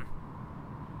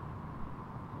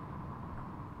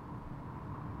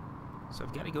 So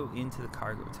I've got to go into the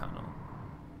cargo tunnel.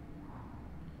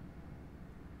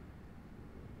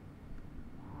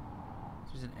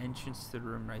 There's an entrance to the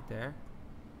room right there.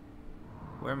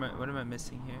 What am I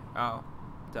missing here? Oh,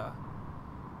 duh.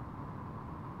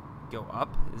 Go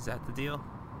up? Is that the deal?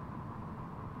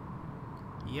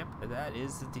 Yep, that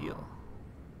is the deal.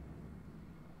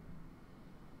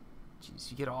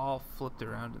 Jeez, you get all flipped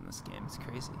around in this game. It's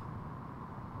crazy.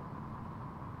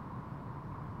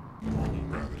 Normal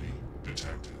gravity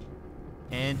detected.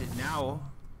 And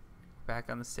now, back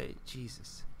on the stage.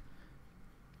 Jesus.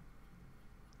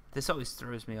 This always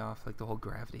throws me off, like the whole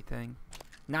gravity thing.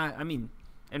 I mean,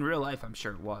 in real life, I'm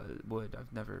sure it would.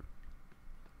 I've never...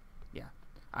 Yeah.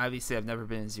 Obviously, I've never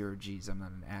been in 0 Gs. I'm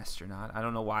not an astronaut. I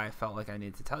don't know why I felt like I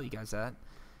needed to tell you guys that.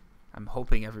 I'm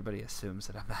hoping everybody assumes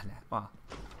that I'm not an... Well,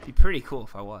 it'd be pretty cool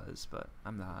if I was, but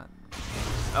I'm not.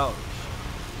 Oh.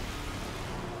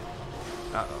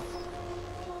 Uh-oh.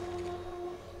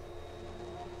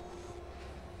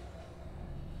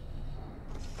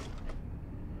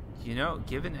 You know,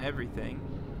 given everything,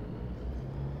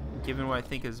 given what I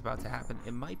think is about to happen,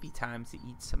 it might be time to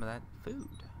eat some of that food.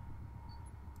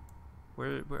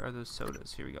 Where are those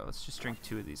sodas? Here we go. Let's just drink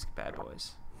 2 of these bad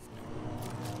boys.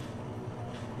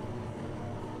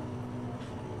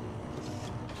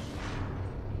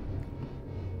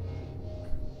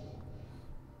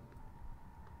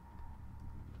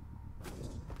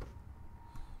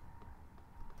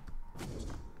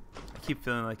 I keep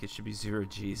feeling like it should be 0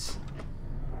 Gs.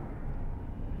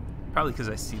 Probably because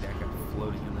I see that guy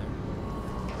floating in there.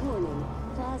 Warning,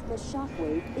 plasma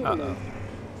shockwave imminent.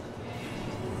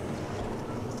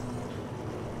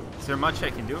 Is there much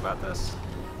I can do about this?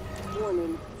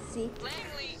 Warning, seek...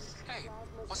 Langley! Hey,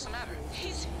 what's the matter?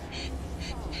 He's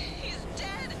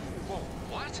dead! Whoa,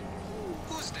 what?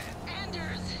 Who's dead?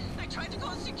 Anders! I tried to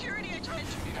call security, I tried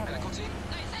to... Need a medical team?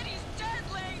 I said he's dead,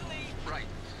 Langley! Right.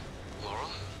 Laurel,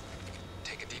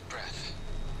 take a deep breath.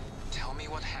 Tell me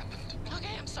what happened.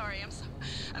 Okay, I'm sorry,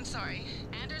 I'm sorry.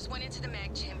 Anders went into the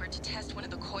mag chamber to test one of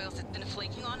the coils that's been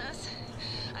flaking on us.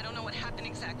 I don't know what happened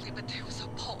exactly, but there was a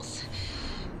pulse.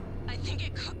 I think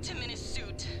it cooked him in his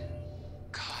suit.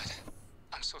 God,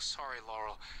 I'm so sorry,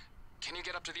 Laurel. Can you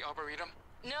get up to the Arboretum?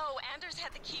 No, Anders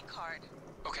had the key card.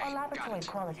 Okay, Our got laboratory it.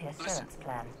 quality assurance Listen,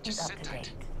 plan is just up sit to tight.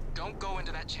 date. Don't go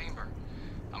into that chamber.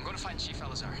 I'm going to find Chief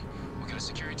Elazar. We'll get a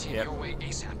security team Yep. your way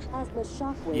ASAP. Plasma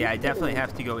shockwave Yeah, I definitely imminent.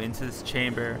 have to go into this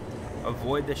chamber,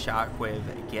 avoid the shockwave,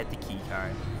 get the key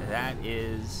card. That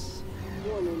is...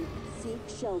 Warning, seek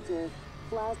shelter.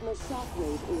 Plasma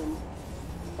shockwave in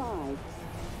 5,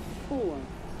 4,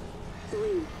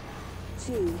 3,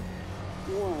 2,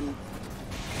 1.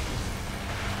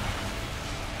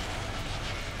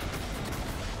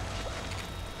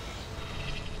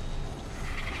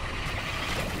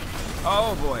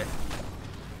 Oh boy.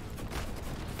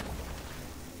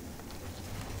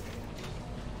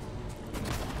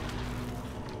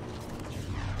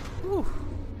 Whew.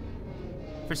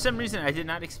 For some reason, I did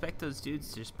not expect those dudes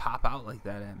to just pop out like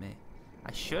that at me.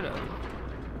 I should have.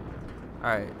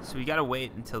 Alright, so we gotta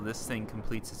wait until this thing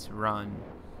completes its run.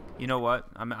 You know what?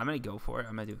 I'm gonna go for it.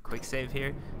 I'm gonna do a quick save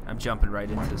here. I'm jumping right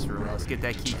into this room. Let's get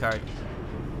that key card.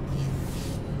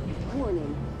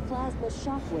 Warning, plasma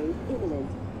shockwave imminent.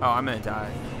 Oh, I'm gonna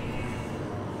die.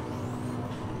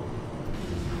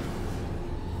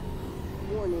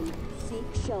 Warning,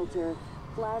 seek shelter.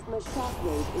 Plasma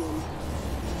shockwave in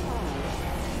 5,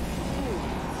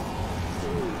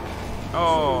 4, 3,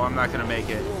 Oh, I'm not gonna make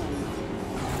it.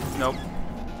 1. Nope.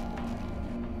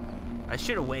 I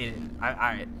should have waited.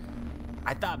 Alright.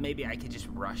 I thought maybe I could just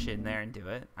rush in there and do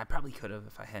it. I probably could have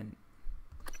if I hadn't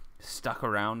stuck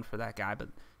around for that guy. But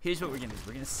here's what we're going to do.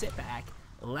 We're going to sit back,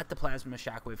 let the plasma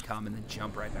shockwave come, and then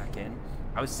jump right back in.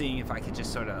 I was seeing if I could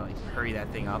just sort of like hurry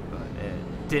that thing up, but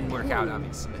it didn't work out,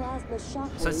 obviously. Plasma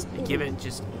shockwave So let's give it imminent.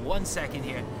 just 1 second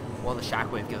here while the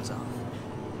shockwave goes off.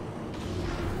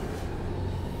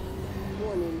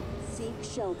 Warning, seek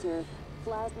shelter.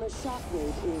 Plasma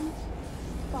shockwave in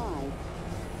 5,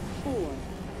 4,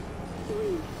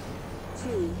 3,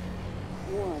 2,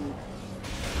 1.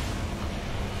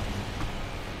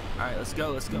 All right, let's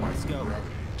go, let's go, let's go.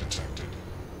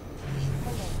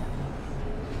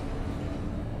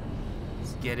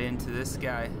 Let's get into this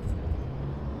guy.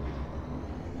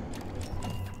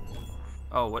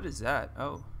 Oh, what is that?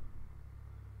 Oh.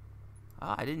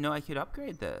 Ah, I didn't know I could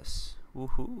upgrade this.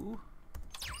 Woohoo.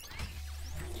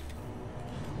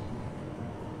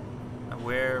 Now,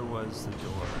 where was the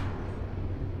door?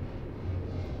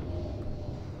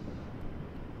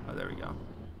 Oh, there we go.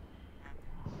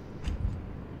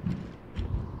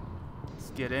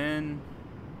 Let's get in.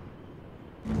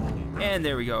 And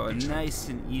there we go. A nice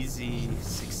and easy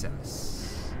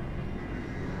success.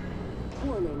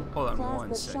 Warning, Hold on plasma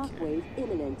one second. shockwave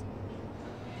imminent.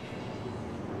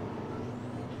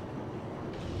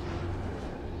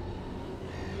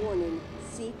 Warning,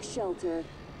 seek shelter.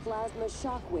 Plasma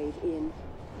shockwave in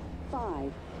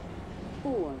 5,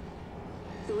 4,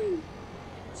 3,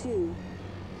 2,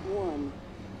 1.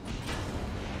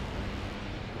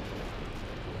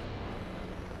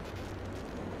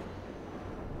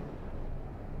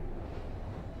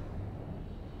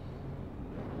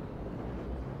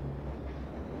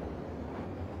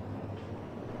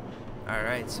 All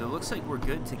right, so it looks like we're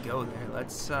good to go there.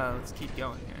 Let's keep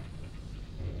going here.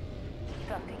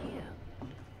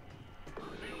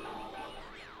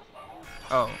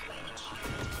 Oh.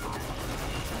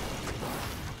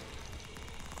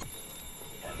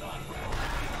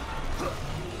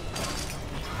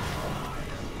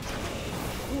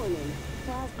 Warning,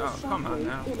 plasma Oh, come on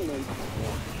now. shockwave imminent.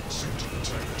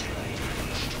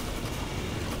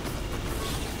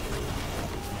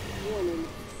 Warning,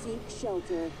 seek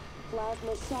shelter.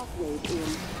 Plasma shockwave in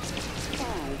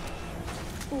 5,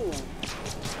 4, 3,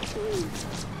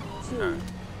 2,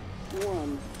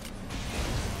 1.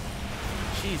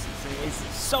 Jesus, there's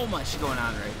so much going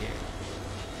on right here.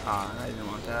 Ah, I didn't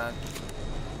want that.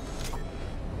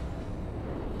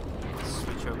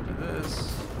 Switch over to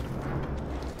this.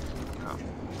 No.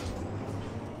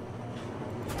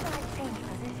 Should I change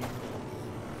position?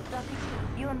 Dr. Q,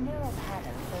 your neural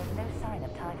pattern shows no sign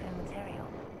of Typhon material.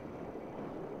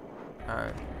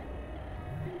 Alright.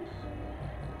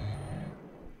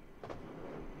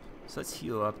 So let's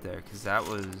heal up there, because that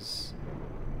was...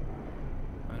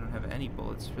 I don't have any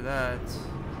bullets for that.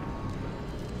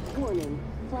 Warning,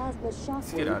 plasma Let's get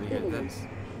shockwave out of here. imminent. That's...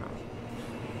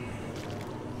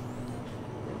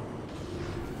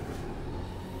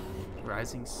 no.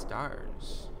 Rising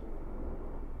stars.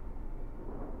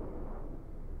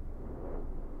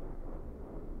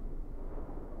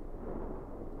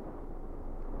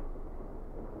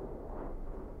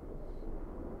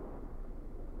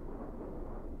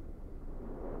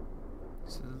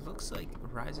 So it looks like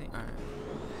rising. Alright.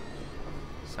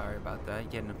 Sorry about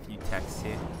that. Getting a few texts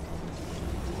here.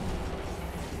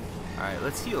 Alright,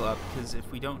 let's heal up, because if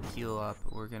we don't heal up,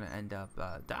 we're going to end up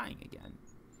dying again.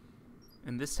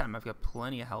 And this time I've got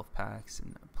plenty of health packs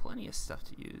and plenty of stuff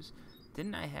to use.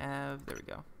 Didn't I have... There we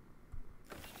go.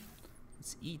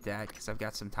 Let's eat that, because I've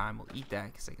got some time. We'll eat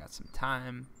that, because I got some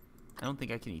time. I don't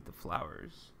think I can eat the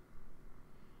flowers.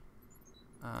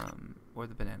 Or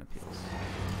the banana peels.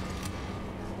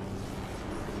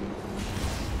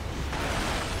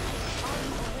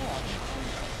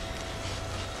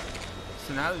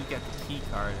 So now that we've got the key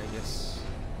card, I guess...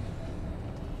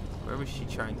 Where was she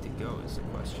trying to go is the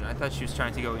question. I thought she was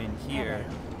trying to go in here.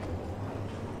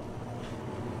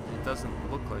 It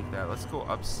doesn't look like that. Let's go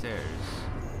upstairs.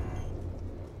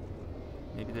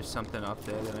 Maybe there's something up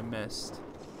there that I missed.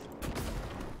 Let's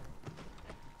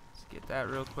get that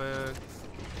real quick.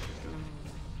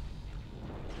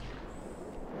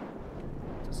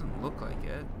 Doesn't look like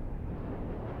it.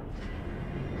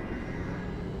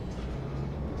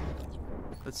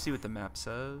 Let's see what the map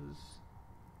says.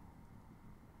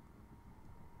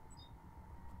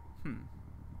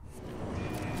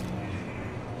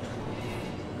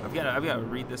 I've got to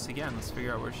read this again. Let's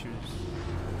figure out where she was.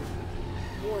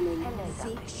 Warning,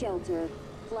 seek shelter.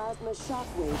 Plasma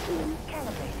shockwave in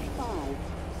 5,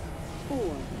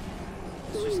 4,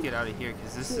 Let's just get out of here,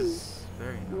 because this is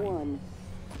very annoying. 1.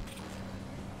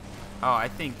 Oh, I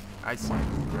think I got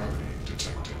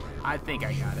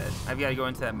it. I've got to go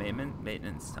into that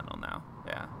maintenance tunnel now.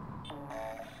 Yeah.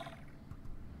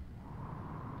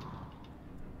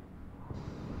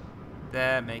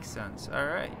 That makes sense.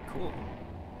 Alright, cool.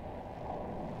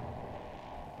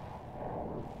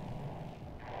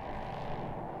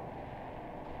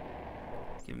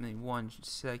 Give me one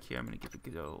sec here. I'm gonna get a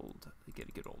good old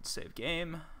save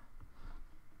game.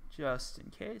 Just in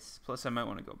case. Plus I might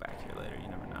want to go back here later, you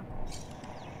never know.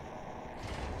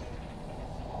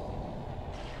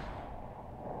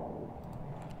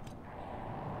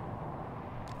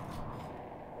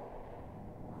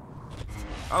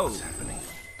 Oh. What's happening?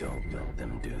 Don't let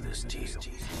them do this to you.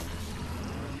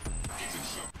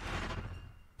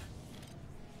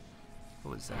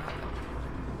 What was that?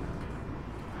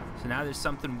 So now there's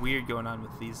something weird going on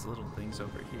with these little things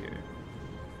over here.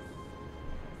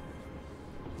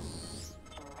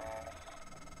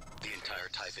 The entire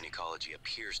Typhon ecology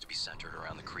appears to be centered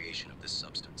around the creation of this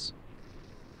substance.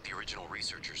 The original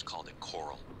researchers called it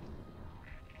coral.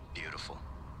 Beautiful.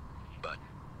 But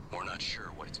we're not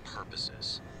sure what its purpose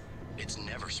is. It's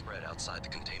never spread outside the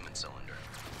containment cylinder.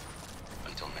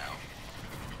 Until now.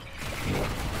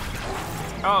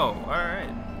 Oh,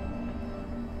 alright.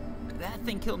 That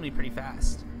thing killed me pretty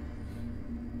fast.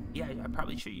 Yeah, I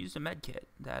probably should have used a med kit.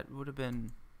 That would have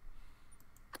been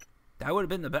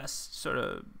the best sort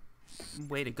of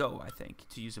way to go, I think,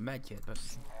 to use a med kit, but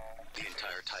The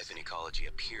entire Typhon ecology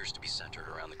appears to be centered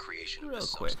around the creation of real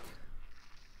this quick. substance.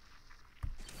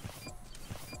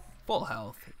 Full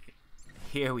health.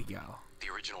 Here we go. The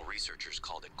original researchers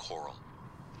called it coral.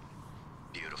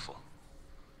 Beautiful.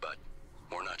 But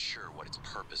we're not sure what its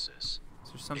purpose is.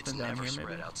 Is there something It's down never here, spread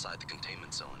maybe? outside the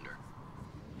containment cylinder.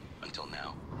 Until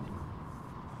now.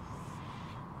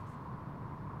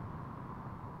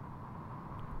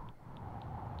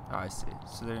 Oh, I see.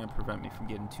 So they're gonna prevent me from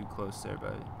getting too close there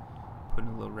by putting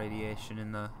a little radiation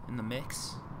in the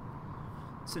mix.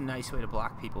 It's a nice way to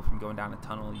block people from going down a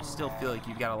tunnel. You still feel like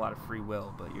you've got a lot of free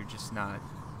will, but you're just not,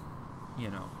 you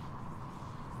know,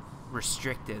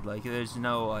 restricted. Like there's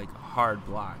no like hard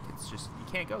block. It's just you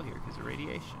can't go here because of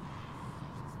radiation.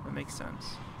 That makes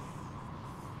sense.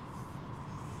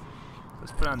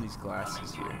 Let's put on these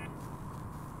glasses here.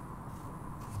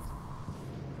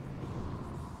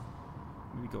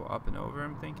 Maybe go up and over,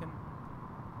 I'm thinking.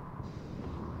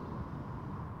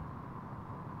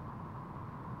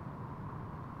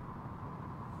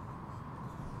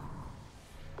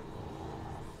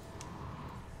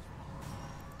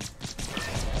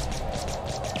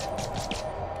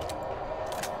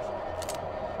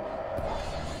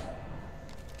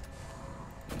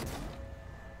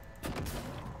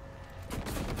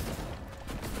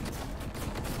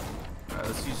 Alright,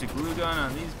 let's use a glue gun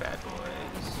on these bad boys.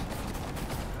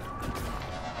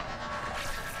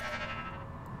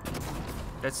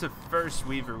 That's the first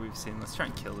Weaver we've seen. Let's try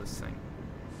and kill this thing.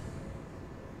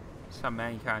 That's how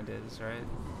mankind is, right?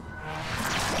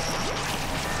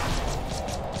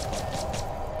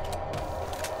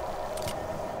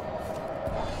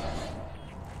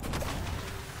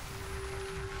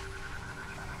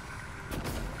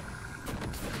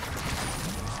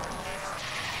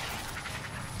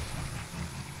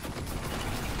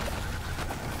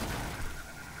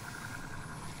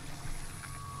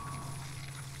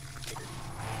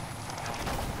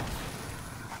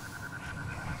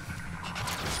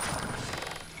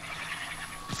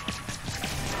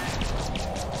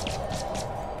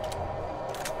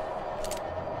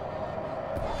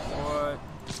 What?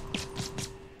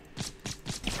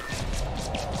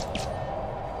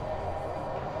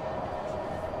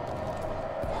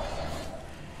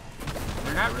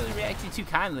 They're not really reacting too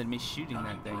kindly to me shooting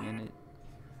that thing, and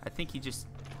I think he just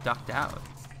ducked out.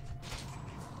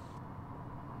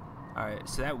 Alright,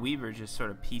 so that Weaver just sort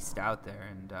of pieced out there,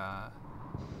 and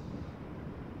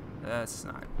that's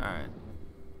not alright.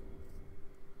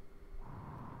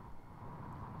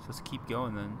 So let's keep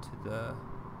going then to the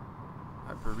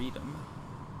Arboretum.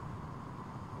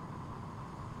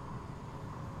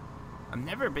 I'm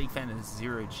never a big fan of this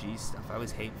zero-G stuff. I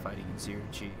always hate fighting in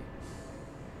zero-G.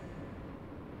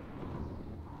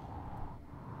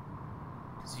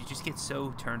 Because you just get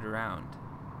so turned around.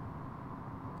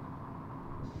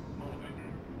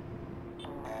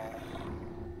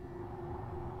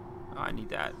 Oh, I need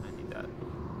that. I need that.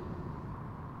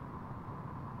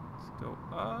 Let's go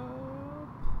up.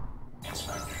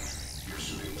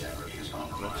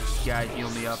 Let this guy heal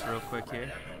me up real quick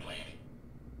here.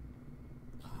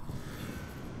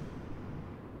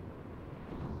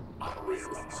 This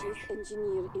is Chief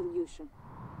Engineer Illusion.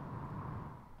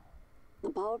 The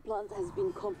power plant has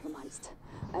been compromised.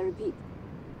 I repeat,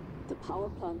 the power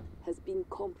plant has been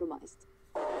compromised.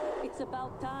 It's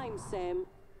about time, Sam.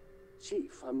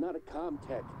 Chief, I'm not a comm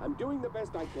tech. I'm doing the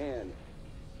best I can.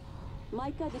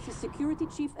 Micah, this is Security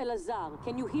Chief Elazar.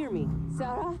 Can you hear me?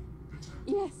 Sarah?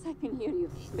 Yes, I can hear you.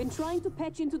 Been trying to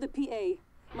patch into the PA.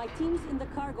 My team's in the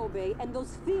cargo bay, and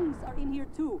those things are in here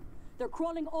too. They're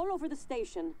crawling all over the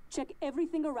station. Check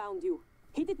everything around you.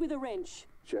 Hit it with a wrench.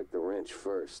 Check the wrench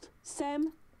first.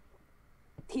 Sam,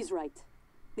 he's right.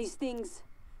 These things...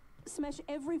 Smash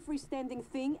every freestanding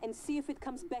thing and see if it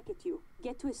comes back at you.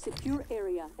 Get to a secure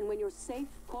area, and when you're safe,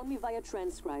 call me via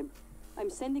transcribe.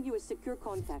 I'm sending you a secure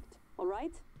contact, all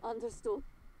right? Understood.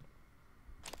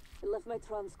 I left my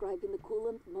transcribe in the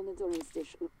coolant monitoring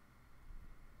station.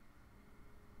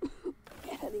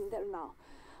 Heading there now.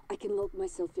 I can lock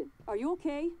myself in. Are you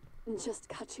okay? Just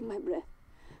catching my breath.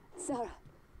 Sarah,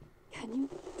 can you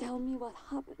tell me what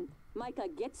happened? Micah,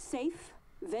 get safe,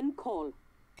 then call.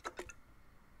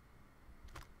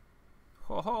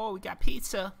 Oh, we got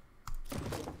pizza.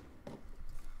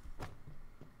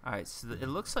 Alright, so it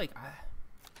looks like...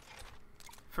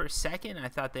 for a second, I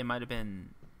thought they might have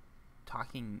been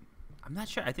talking... I'm not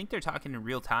sure. I think they're talking in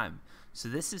real time. So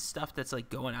this is stuff that's like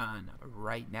going on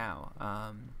right now.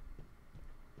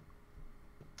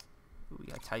 Ooh, we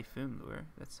got Typhoon Lure.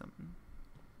 That's something.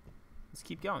 Let's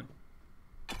keep going.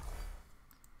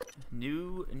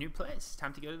 New place.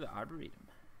 Time to go to the Arboretum.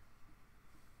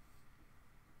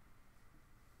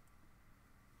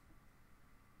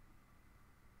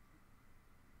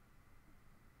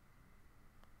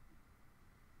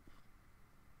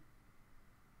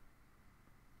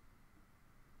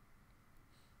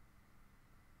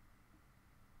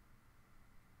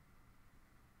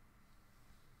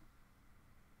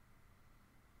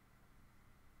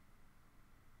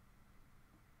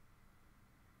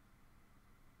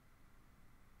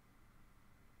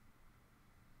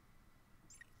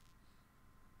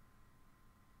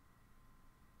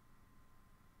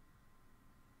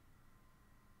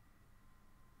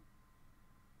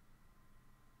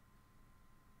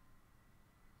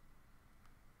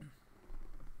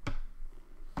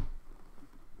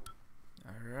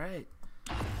 Alright.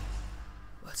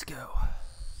 Let's go.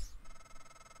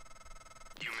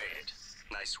 You made it.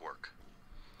 Nice work.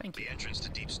 Thank you. The entrance to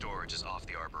deep storage is off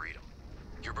the Arboretum.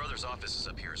 Your brother's office is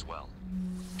up here as well.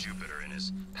 Jupiter in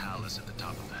his palace at the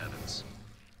top of the heavens.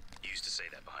 He used to say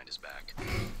that behind his back.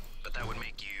 But that would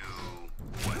make you...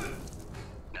 what?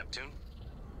 Neptune?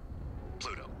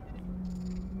 Pluto.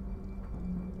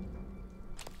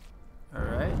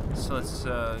 Alright, so let's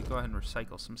go ahead and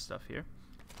recycle some stuff here.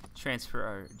 Transfer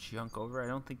our junk over. I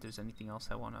don't think there's anything else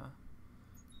I want to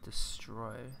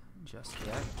destroy just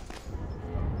yet.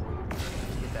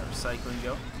 Get that recycling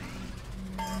going.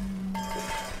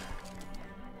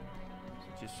 So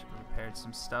just repaired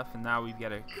some stuff, and now we've got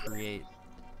to create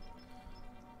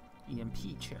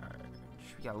EMP charge.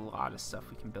 We got a lot of stuff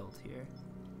we can build here.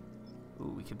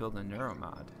 Ooh, we could build a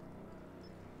neuromod.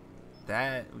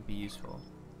 That would be useful.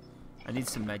 I need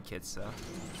some medkits though.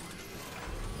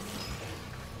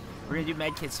 We're gonna do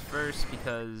medkits first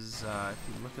because if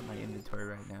you look at my inventory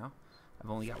right now,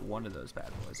 I've only got one of those bad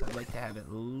boys. I'd like to have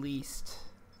at least...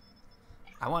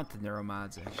 I want the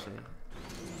neuromods actually.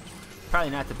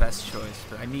 Probably not the best choice,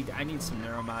 but I need some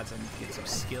neuromods. I need to get some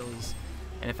skills,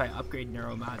 and if I upgrade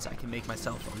neuromods, I can make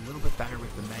myself a little bit better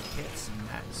with the medkits, and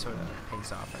that sort of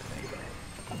pays off, I think.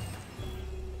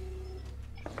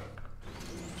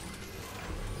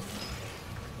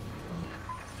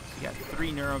 We got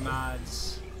 3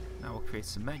 neuromods. Now we'll create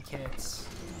some medkits.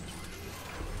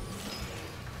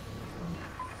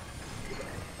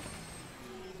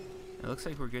 It looks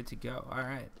like we're good to go.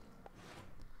 Alright.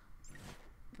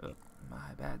 Oh,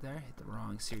 my bad there. Hit the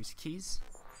wrong series of keys.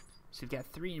 So we've got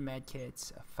 3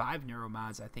 medkits, 5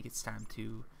 neuromods. I think it's time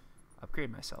to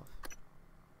upgrade myself.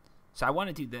 So I want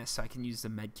to do this so I can use the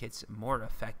medkits more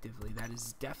effectively. That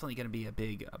is definitely going to be a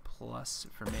big plus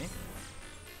for me.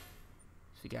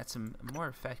 So we got some more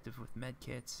effective with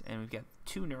medkits, and we've got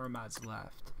 2 neuromods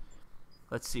left.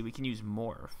 Let's see, we can use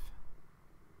morph.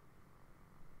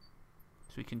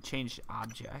 So we can change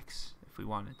objects if we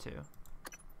wanted to.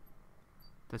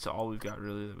 That's all we've got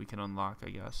really that we can unlock, I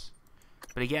guess.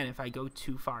 But again, if I go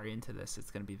too far into this,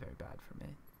 it's going to be very bad for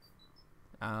me.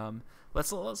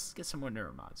 Let's get some more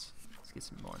neuromods. Let's get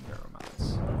some more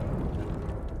neuromods.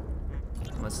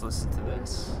 Let's listen to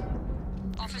this.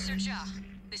 Officer Ja,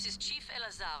 this is Chief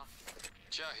Elazar.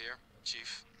 Ja here,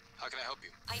 Chief. How can I help you?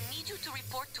 I need you to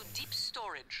report to deep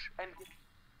storage. And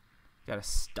got a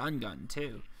stun gun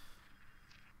too,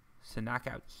 to knock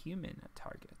out human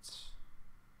targets.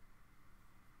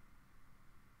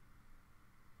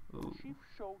 Ooh.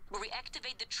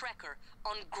 reactivate the tracker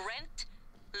on Grant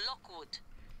Lockwood.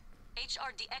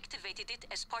 HR deactivated it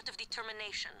as part of the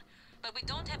termination, but we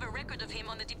don't have a record of him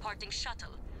on the departing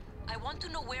shuttle. I want to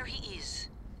know where he is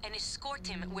and escort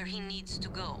him where he needs to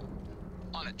go.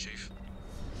 On it, Chief.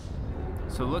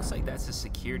 So it looks like that's a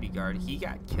security guard. He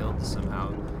got killed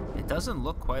somehow. It doesn't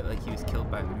look quite like he was killed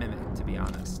by a mimic, to be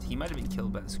honest. He might have been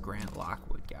killed by this Grant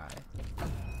Lockwood guy.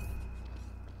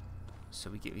 So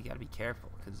we gotta be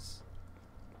careful, because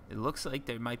it looks like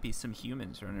there might be some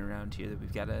humans running around here that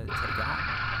we've got to take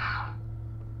on.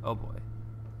 Oh boy.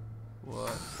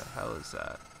 What the hell is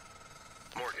that?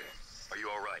 Morgan, are you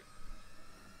alright?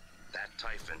 That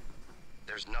Typhon,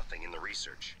 there's nothing in the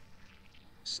research.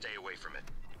 Stay away from it.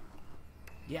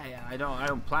 Yeah, I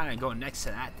don't plan on going next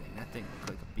to that thing. That thing looked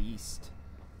like a beast.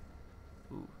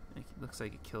 Ooh, it looks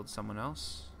like it killed someone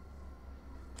else.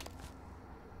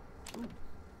 Ooh,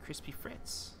 crispy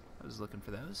Fritz. I was looking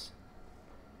for those.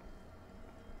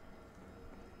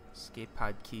 Escape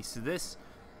pod key. So this,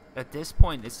 at this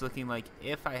point, it's looking like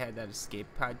if I had that escape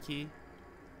pod key.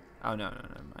 Oh no,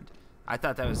 never mind. I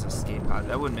thought that was escape pod.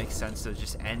 That wouldn't make sense to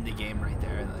just end the game right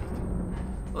there. Like,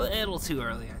 a little too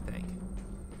early, I think.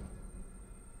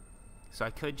 So I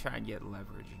could try and get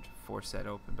leverage and force that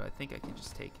open, but I think I can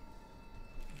just take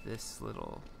this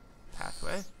little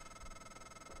pathway.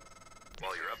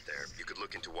 While you're up there, you could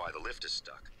look into why the lift is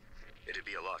stuck. It'd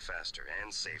be a lot faster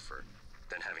and safer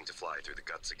than having to fly through the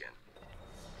guts again.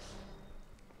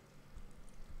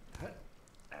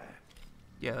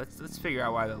 Yeah, let's figure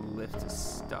out why the lift is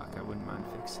stuck. I wouldn't mind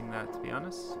fixing that, to be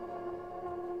honest.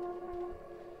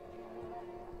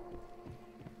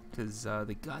 Because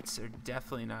the guts are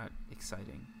definitely not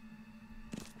exciting.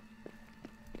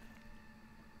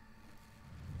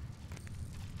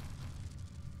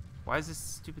 Why is this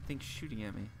stupid thing shooting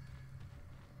at me?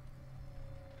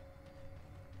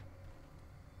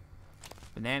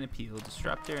 Banana peel,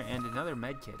 disruptor, and another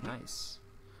medkit. Nice.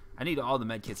 I need all the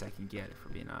medkits I can get, if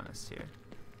we're being honest here.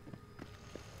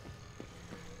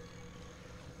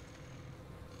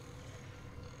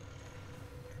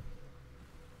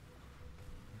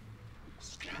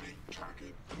 Scanning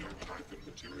target. No Typhon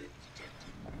material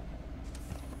detected.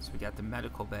 So we got the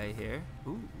medical bay here.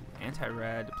 Ooh,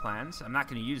 anti-rad plans. I'm not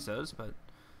going to use those, but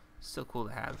still cool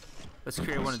to have. Let's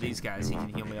create one of these guys. He can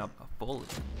heal me up fully,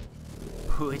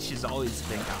 which is always a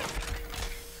big help.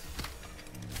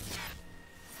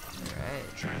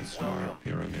 Alright. Transfer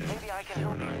pyramid. Maybe I can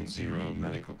help you. 490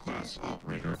 medical class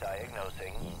operator.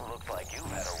 Diagnosing. Looks like you've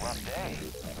had a rough day.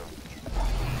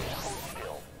 Hold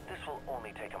still. This will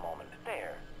only take a moment.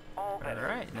 There. All better.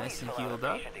 Alright, nice Please and fill out healed a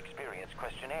up. patient experience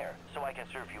questionnaire so I can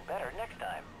serve you better next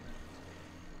time.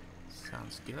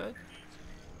 Sounds good.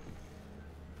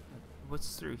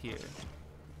 What's through here?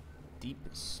 Deep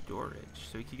storage.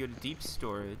 So we could go to deep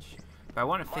storage. But I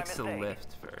want to My fix the mistake.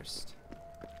 lift first.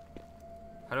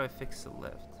 How do I fix the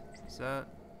lift? Is that...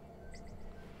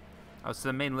 Oh, so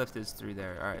the main lift is through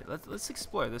there. Alright, let's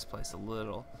explore this place a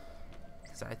little.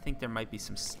 Because I think there might be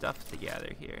some stuff to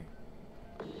gather here.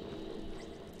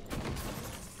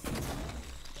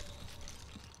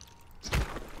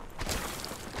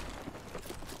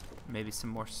 Maybe some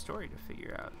more story to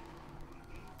figure out.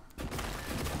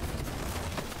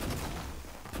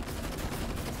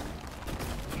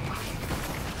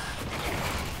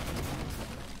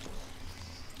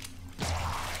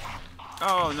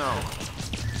 Oh no.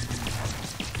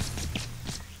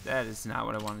 That is not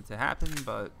what I wanted to happen,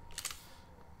 but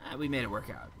we made it work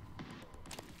out.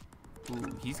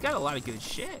 Ooh, he's got a lot of good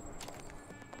shit.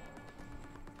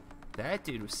 That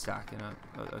dude was stocking up.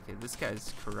 Oh, okay, this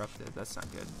guy's corrupted. That's not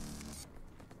good.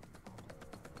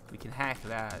 We can hack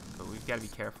that, but we've got to be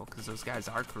careful because those guys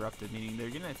are corrupted, meaning they're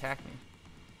going to attack me.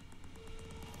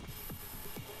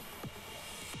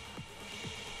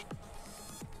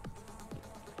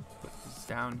 But he's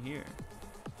down here.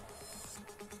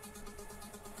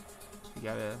 We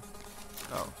gotta...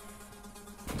 Oh.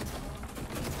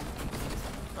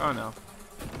 Oh no.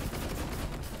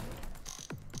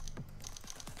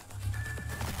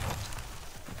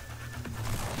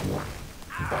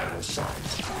 Vital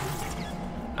signs.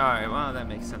 Alright, well that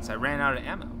makes sense. I ran out of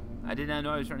ammo. I did not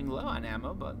know I was running low on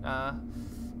ammo, but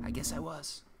I guess I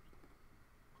was.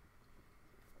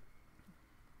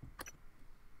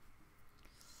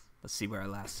 Let's see where I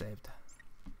last saved.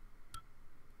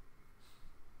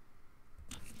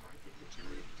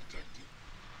 Material detected.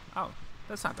 Oh,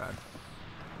 that's not bad.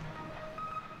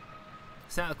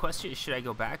 So now the question is, should I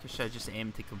go back or should I just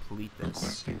aim to complete this?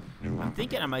 Requesting new I'm operator.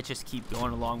 thinking I might just keep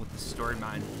going along with the story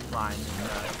line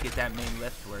and get that main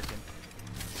lift working.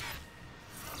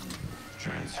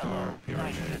 Transfer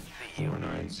pyramid.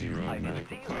 490 I can medical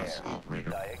see you class there. operator.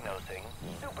 Diagnosing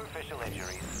superficial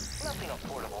injuries. Nothing a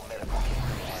portable medical team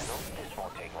can handle. This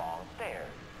won't take long. There.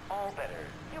 All better.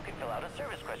 You can fill out a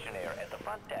service questionnaire at the front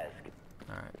front desk.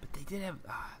 All right, but they did have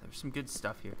there's some good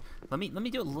stuff here. Let me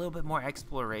do a little bit more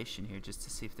exploration here just to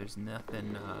see if there's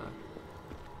nothing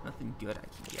good I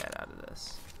can get out of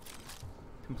this.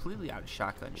 Completely out of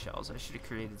shotgun shells. I should have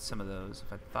created some of those.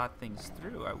 If I thought things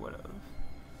through, I would have.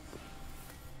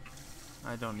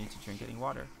 I don't need to drink any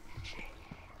water.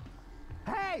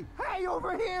 Hey! Hey,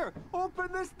 over here!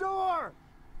 Open this door!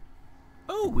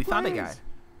 Oh, we found a Please. guy.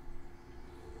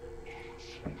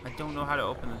 I don't know how to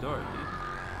open the door, dude.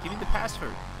 Give me the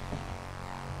password.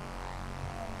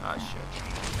 Ah, shit.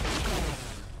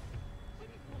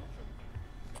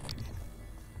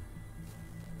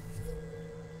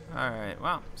 Alright,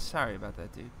 well, sorry about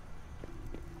that, dude.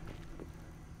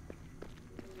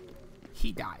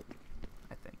 He died,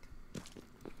 I think.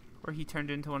 Or he turned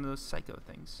into one of those psycho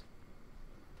things.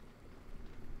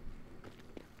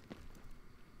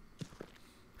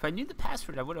 If I knew the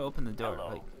password, I would have opened the door. Hello.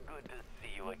 Like, Good to see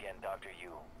you again, Dr. Yu.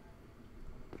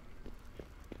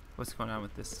 what's going on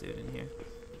with this dude in here?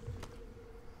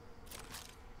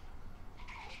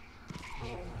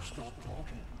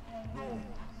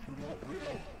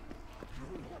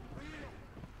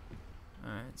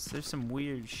 Alright, so there's some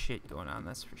weird shit going on,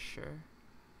 that's for sure.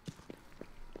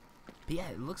 But yeah,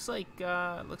 it looks like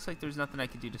there's nothing I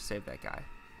could do to save that guy.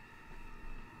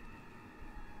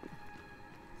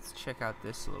 Let's check out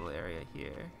this little area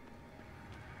here.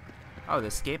 Oh, the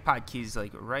escape pod key's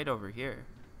like right over here.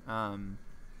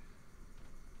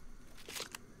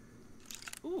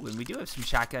 Ooh, and we do have some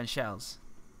shotgun shells.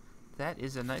 That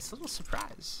is a nice little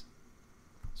surprise.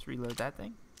 Let's reload that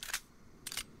thing.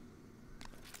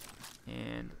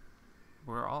 And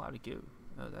we're all out of goo.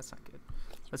 Oh, that's not good.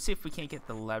 Let's see if we can't get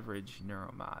the leverage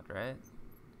neuromod, right?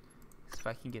 'Cause if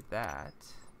I can get that.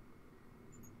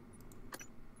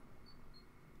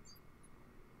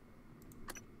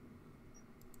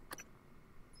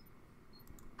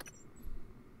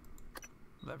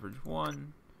 Leverage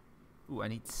 1. Ooh, I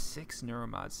need 6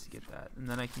 neuromods to get that. And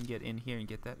then I can get in here and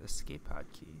get that escape pod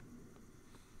key.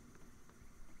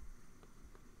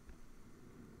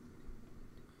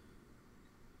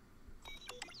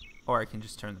 Or I can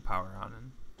just turn the power on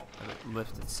and have it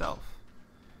lift itself.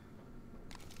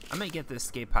 I may get the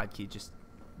escape pod key just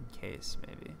in case,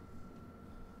 maybe.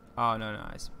 Oh, no,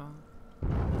 I suppose.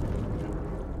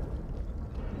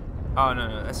 Oh,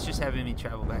 no, that's just having me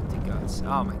travel back to Guts.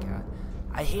 Oh, my God.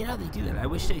 I hate how they do that. I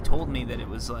wish they told me that it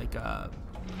was like,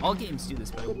 all games do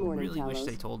this, but I really wish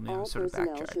they told me I was sort of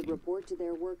personnel should backtracking. report to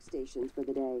their workstations for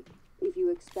the day. If you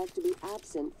expect to be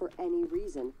absent for any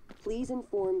reason, please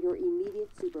inform your immediate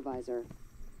supervisor.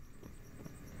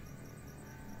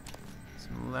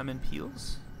 Some lemon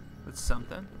peels. That's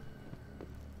something.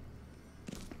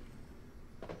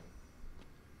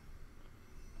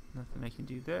 Nothing I can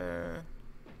do there.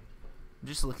 I'm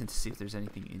just looking to see if there's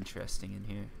anything interesting in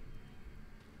here.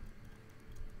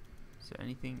 Is there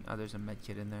anything? Oh, there's a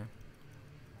medkit in there.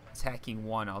 It's hacking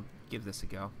 1. I'll give this a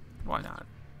go. Why not?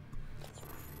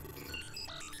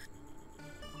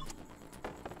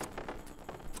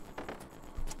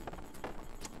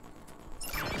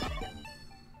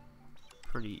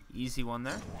 Pretty easy one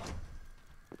there.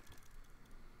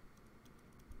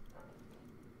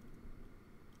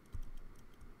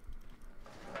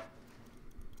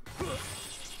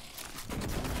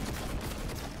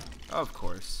 Of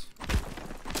course.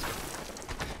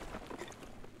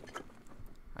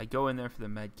 I go in there for the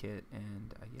med kit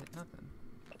and I get nothing.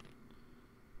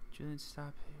 Julian,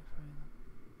 stop here.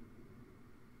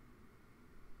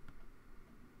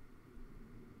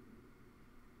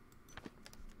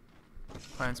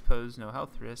 Plants pose no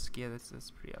health risk. Yeah,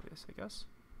 that's pretty obvious, I guess.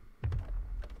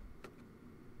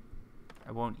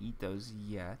 I won't eat those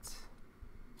yet.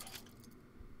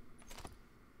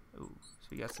 Ooh, so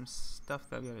we got some stuff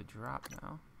that we gotta drop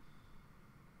now.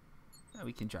 Now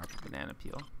we can drop a banana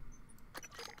peel.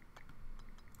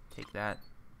 Take that.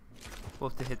 We'll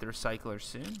have to hit the recycler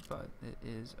soon, but it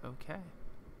is okay.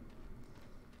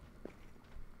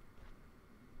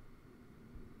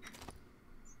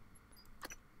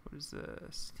 What is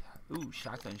this? Ooh,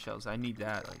 shotgun shells. I need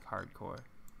that, like, hardcore.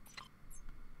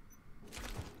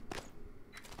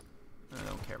 I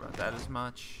don't care about that as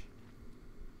much.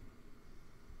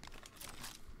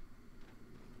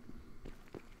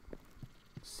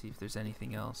 See if there's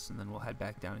anything else, and then we'll head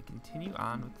back down and continue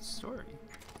on with the story.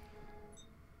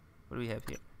 What do we have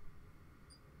here?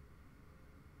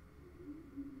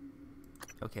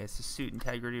 Okay, it's a suit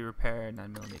integrity repair,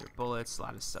 9mm bullets, a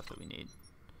lot of stuff that we need.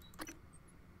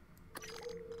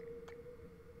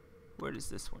 Where does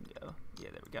this one go?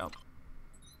 Yeah, there we go.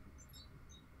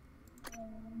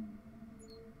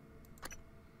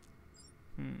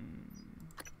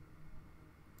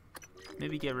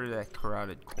 Maybe get rid of that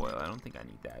carotid coil. I don't think I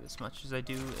need that as much as I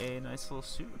do a nice little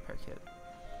suit repair kit.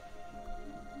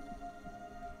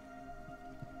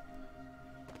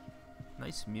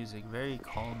 Nice music, very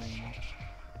calming.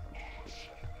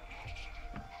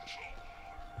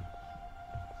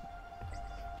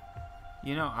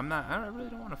 You know, I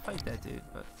really don't want to fight that dude,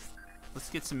 but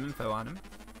let's get some info on him.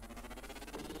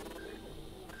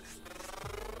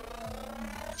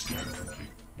 Scan complete.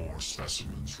 More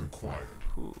specimens required.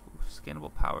 Ooh,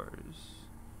 scannable powers.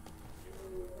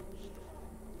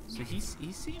 So he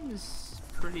seems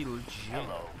pretty legit.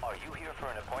 Hello, are you here for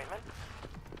an appointment?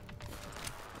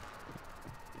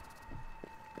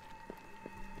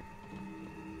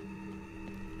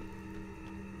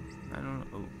 I don't know.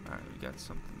 Oh, alright, we got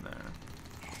something there.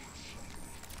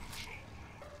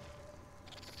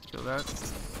 Kill that.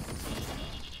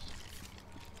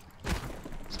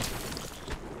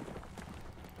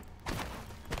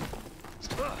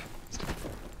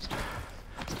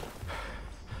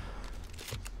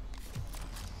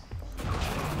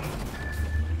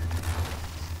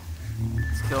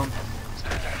 Let's kill him.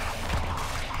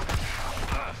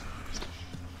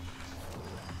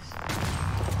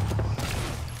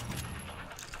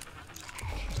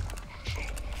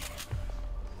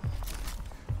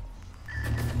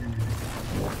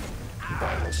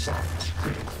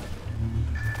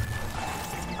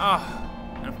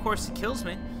 Oh, and of course he kills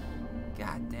me.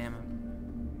 God damn him.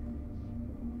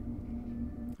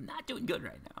 I'm not doing good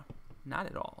right now. Not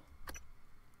at all.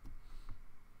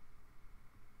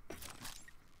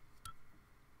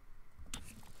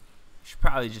 Should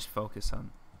probably just focus on...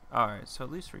 Alright, so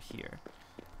at least we're here.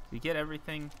 We get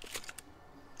everything.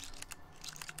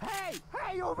 Hey!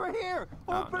 Hey, over here!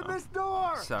 Oh, Open no. this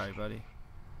door! Sorry, buddy.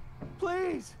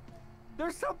 Please!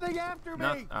 There's something after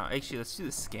No, me! actually, let's do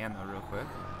the scan though real quick.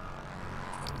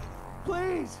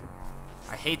 Please!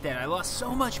 I hate that. I lost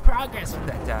so much progress with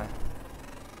that die.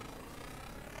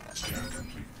 Scan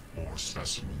complete. More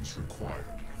specimens required.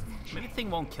 Maybe the thing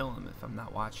won't kill him if I'm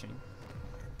not watching.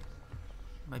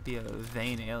 Might be a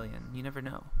vain alien. You never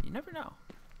know. You never know.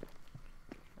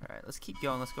 Alright, let's keep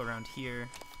going. Let's go around here.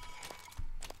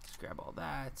 Let's grab all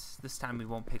that. This time we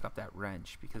won't pick up that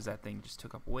wrench because that thing just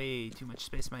took up way too much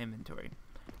space in my inventory.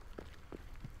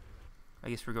 I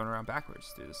guess we're going around backwards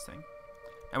through this thing.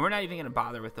 And we're not even going to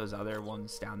bother with those other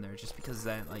ones down there just because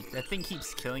that thing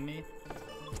keeps killing me.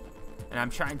 And I'm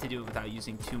trying to do it without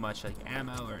using too much like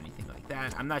ammo or anything like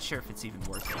that. I'm not sure if it's even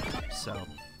worth it. So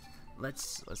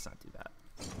let's not do that.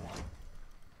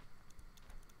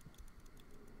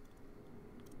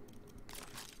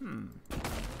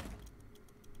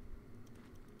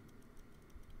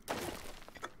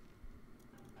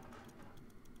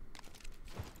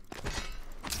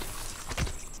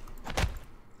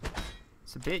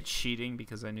 It's a bit cheating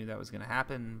because I knew that was going to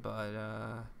happen, but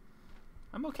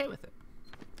I'm okay with it.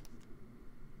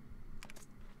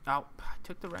 Oh, I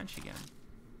took the wrench again.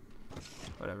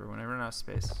 Whatever, when I run out of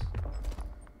space.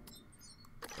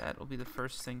 That will be the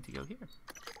first thing to go here.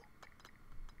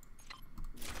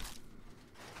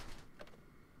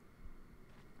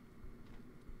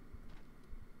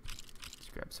 Let's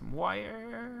grab some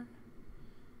wire.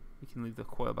 We can leave the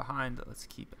coil behind. Let's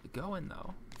keep it going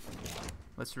though.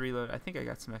 Let's reload. I think I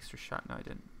got some extra shot. No, I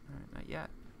didn't. Alright, not yet.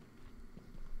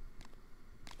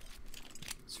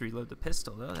 Let's reload the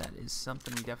pistol though. That is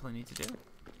something we definitely need to do.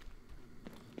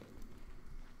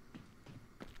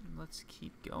 Let's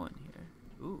keep going here.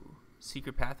 Ooh,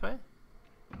 secret pathway?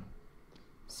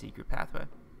 Secret pathway.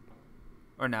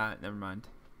 Or not, never mind.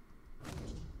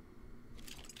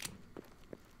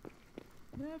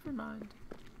 Never mind.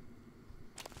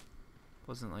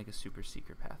 Wasn't like a super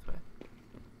secret pathway.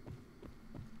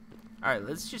 Alright,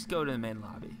 let's just go to the main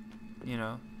lobby. You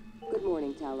know? Good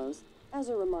morning, Talos. As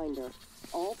a reminder,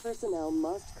 all personnel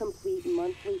must complete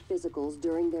monthly physicals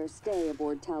during their stay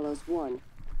aboard Talos 1.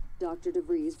 Dr.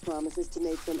 DeVries promises to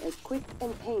make them as quick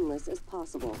and painless as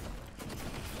possible.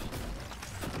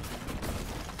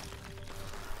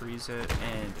 Freeze it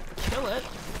and kill it.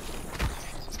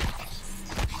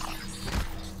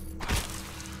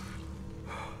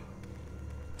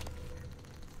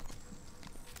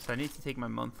 So I need to take my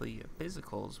monthly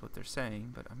physicals, what they're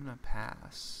saying, but I'm gonna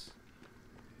pass.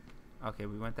 Okay,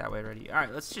 we went that way already. All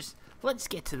right, let's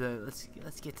get to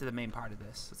the main part of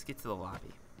this. Let's get to the lobby.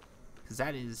 Because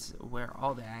that is where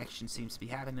all the action seems to be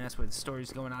happening. That's where the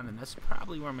story's going on, and that's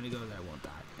probably where I'm going to go that I won't die.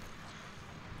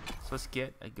 So let's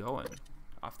get going.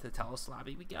 Off to the Talos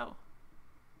lobby we go.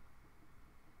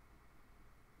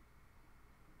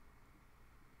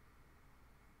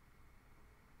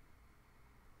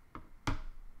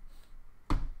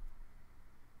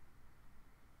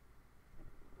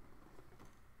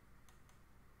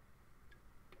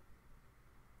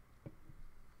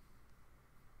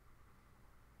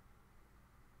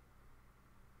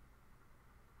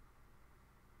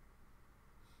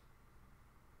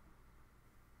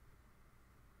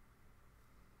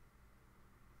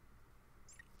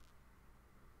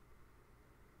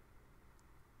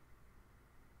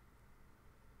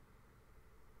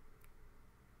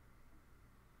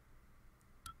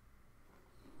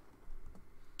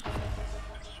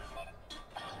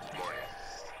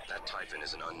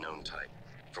 is an unknown type.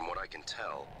 From what I can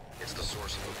tell, it's the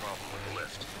source of the problem with the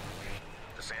lift.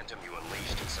 The Phantom you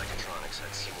unleashed in Psychotronics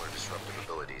had similar disruptive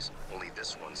abilities, only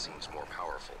this one seems more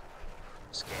powerful.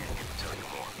 Scanning it to tell you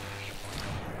more.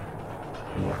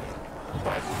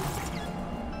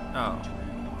 Oh.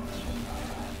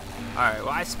 Alright, well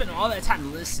I spent all that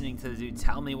time listening to the dude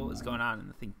tell me what was going on and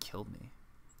the thing killed me.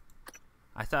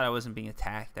 I thought I wasn't being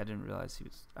attacked. I didn't realize he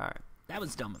was... Alright. That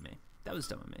was dumb of me. That was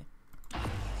dumb of me.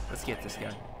 Let's get this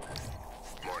guy.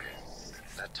 Morgan,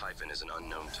 that Typhon is an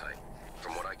unknown type.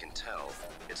 From what I can tell,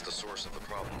 it's the source of the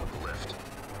problem with the lift.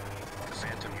 The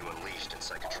Phantom you unleashed in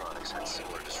Psychotronics had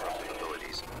similar disruptive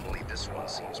abilities, only this one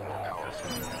seems more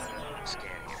powerful.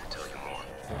 Scanning it to tell you more.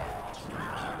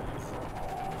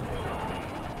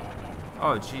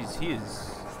 Oh, jeez, he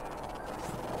is...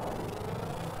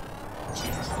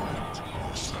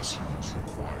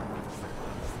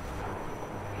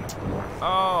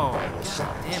 Oh,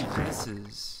 god damn it, this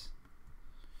is...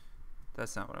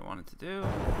 That's not what I wanted to do.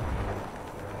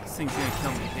 This thing's gonna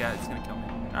kill me. Yeah, it's gonna kill me.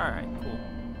 Alright, cool.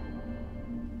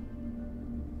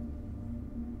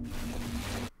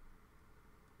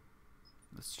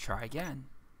 Let's try again.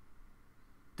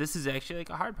 This is actually like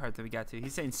a hard part that we got to.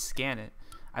 He's saying scan it.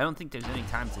 I don't think there's any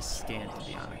time to scan, to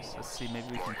be honest. Let's see,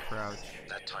 maybe we can crouch.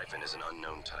 That Typhon is an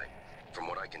unknown type. From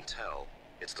what I can tell,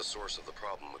 it's the source of the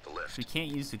problem with the lift. We can't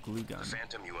use the glue gun. The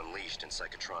Phantom you unleashed in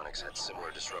Psychotronics had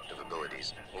similar disruptive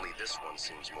abilities, only this one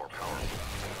seems more powerful.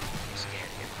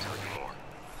 Scanning it to tell you more.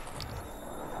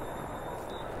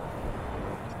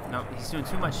 No, he's doing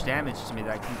too much damage to me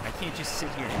that I can't just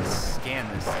sit here and scan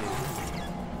this thing.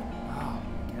 Oh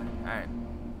my god.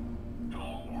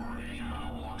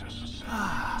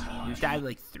 Alright. We've died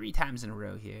like 3 times in a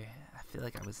row here. I feel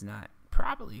like I was not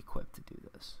properly equipped to do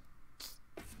this.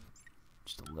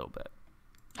 Just a little bit.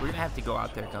 We're gonna have to go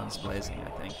out there guns blazing,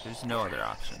 I think. There's no other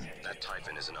option. That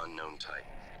Typhon is an unknown type.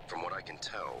 From what I can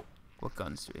tell... What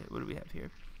guns do we have? What do we have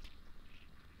here?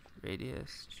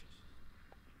 Radius.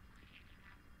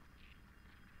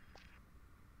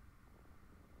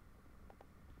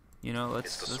 You know,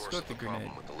 let's go with the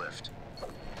grenade. With the lift.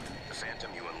 The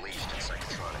Phantom you unleashed in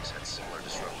Psychotronics had similar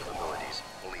disruptive abilities,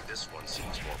 only this one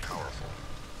seems more powerful.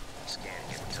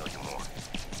 Scanning it to tell you more.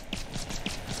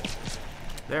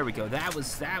 There we go. That was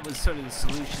sort of the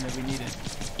solution that we needed.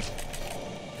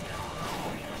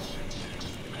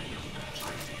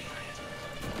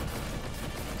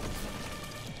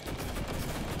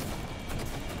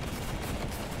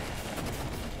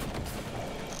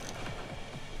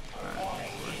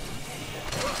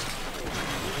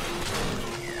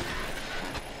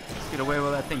 Let's get away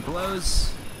while that thing blows.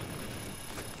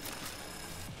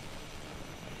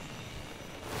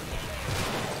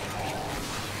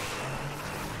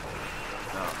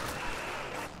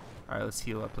 Alright, let's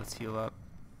heal up, let's heal up.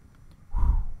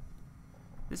 Whew.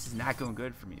 This is not going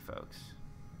good for me, folks.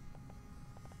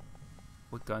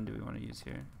 What gun do we want to use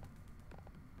here?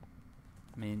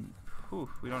 I mean, whew,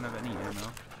 we don't have any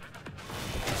ammo.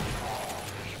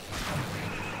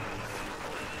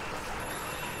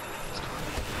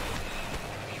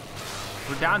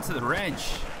 We're down to the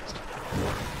wrench.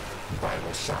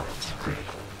 Vital signs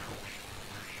critical.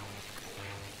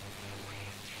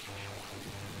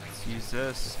 Use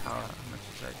this. How much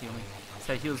does that heal me? So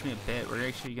that heals me a bit. We're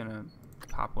actually gonna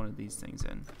pop one of these things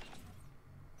in.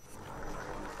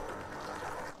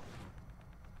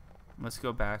 Let's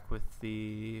go back with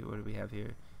the... What do we have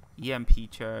here?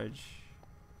 EMP charge.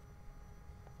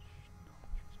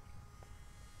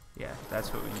 Yeah, that's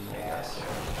what we need, I guess.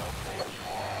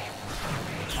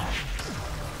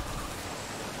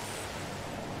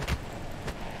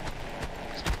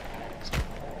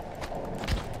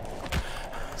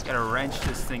 Gotta wrench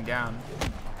this thing down.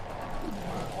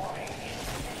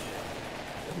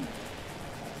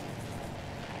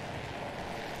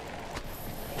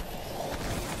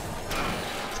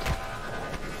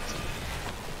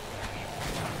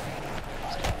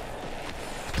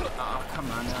 Oh,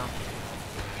 come on now.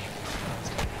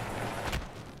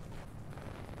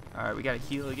 Alright, we gotta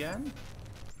heal again.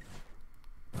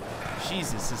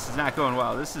 Jesus, this is not going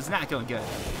well. This is not going good.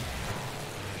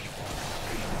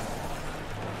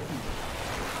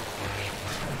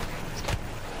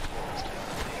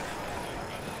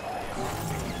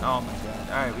 Oh my god.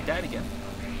 Alright, we died again.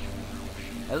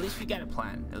 At least we got a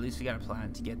plan. At least we got a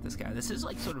plan to get this guy. This is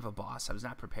like sort of a boss. I was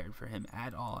not prepared for him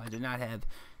at all. I did not have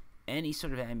any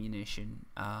sort of ammunition.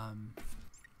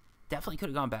 Definitely could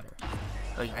have gone better.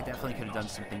 Like, I definitely could have done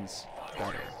some things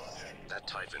better. That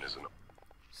Typhon is an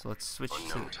So let's switch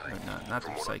to... not the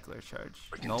recycler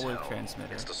charge. Null wave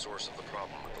transmitter. It's the source of the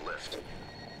problem with the lift.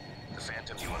 The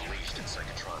Phantom you unleashed in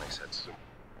Psychotronics had some...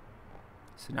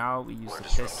 So now we use More the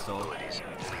disruptive pistol. abilities.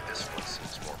 Only this one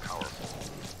seems more powerful.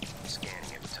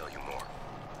 Scanning it will tell you more.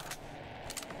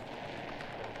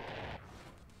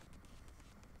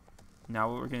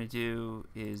 Now what we're gonna do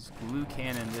is glue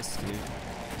cannon this dude.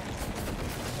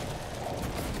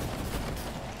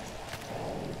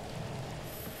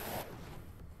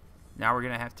 Now we're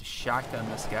gonna have to shotgun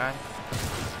this guy.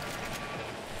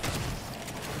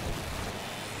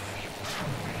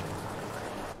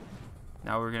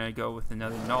 Now we're gonna go with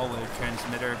another null wave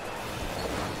transmitter.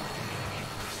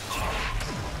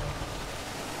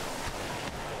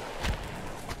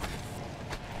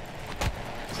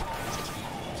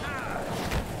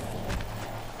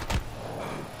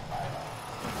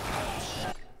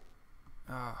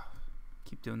 Oh,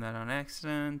 keep doing that on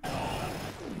accident.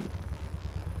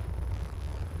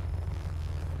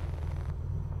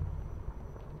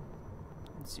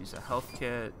 Let's use a health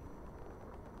kit.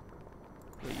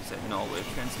 We'll use that null wave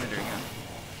transmitter again.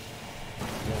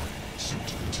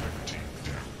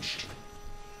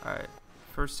 Alright,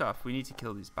 first off, we need to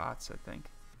kill these bots, I think.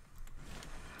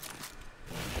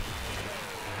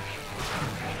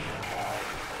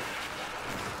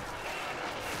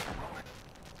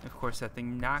 Of course, that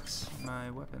thing knocks my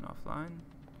weapon offline.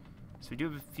 So we do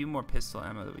have a few more pistol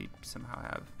ammo that we somehow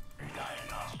have.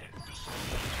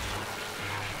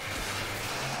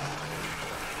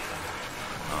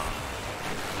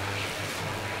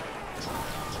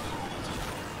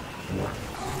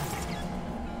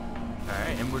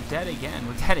 Alright, and we're dead again.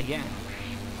 We're dead again.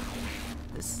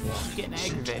 This is getting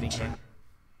aggravating here.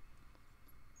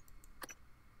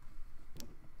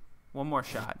 One more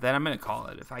shot. Then I'm going to call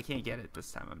it. If I can't get it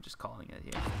this time, I'm just calling it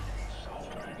here.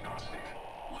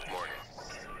 Morgan,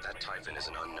 that Typhon is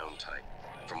an unknown type.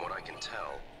 From what I can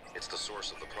tell, it's the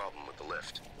source of the problem with the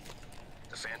lift.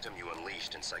 The Phantom you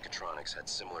unleashed in Psychotronics had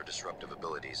similar disruptive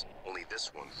abilities, only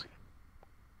this one seems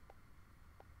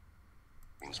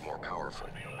more powerful.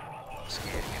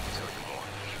 Scanning it will tell you more.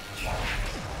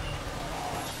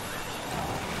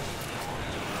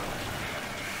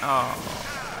 Oh.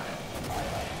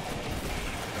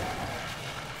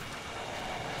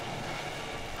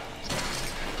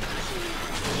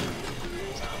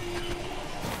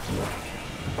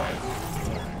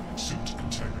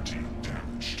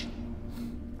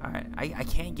 Alright, I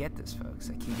can't get this, folks.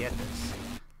 I can get this.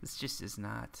 This just is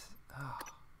not... Oh.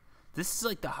 This is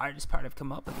like the hardest part I've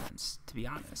come up against, to be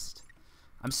honest.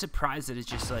 I'm surprised that it's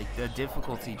just like the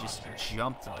difficulty just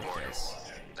jumped like this.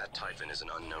 That Typhon is an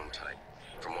unknown type.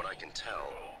 From what I can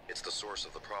tell, it's the source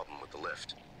of the problem with the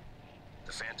lift.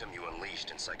 The Phantom you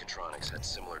unleashed in Psychotronics had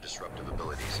similar disruptive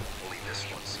abilities, only this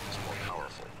one seems more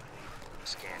powerful.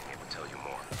 Scanning it will tell you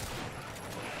more.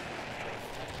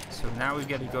 So now we've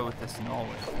got to go with this null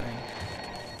wave thing.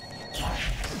 So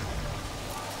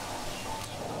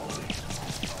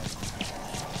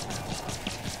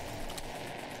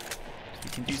we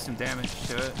can do some damage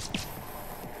to it.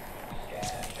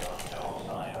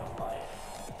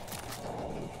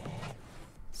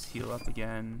 Let's heal up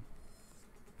again.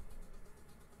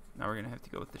 Now we're going to have to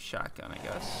go with the shotgun, I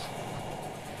guess.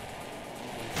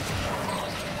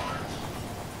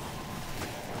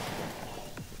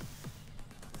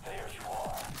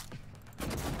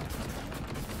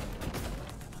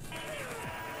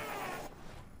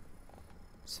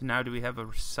 So now do we have a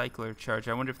recycler charge?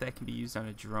 I wonder if that can be used on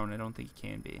a drone. I don't think it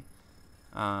can be.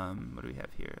 What do we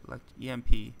have here?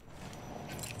 EMP.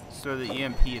 Let's throw the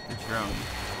EMP at the drone.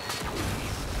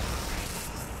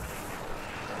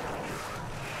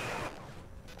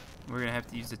 We're going to have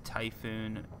to use the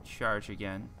Typhoon charge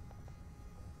again.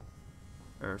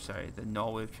 Or, sorry, the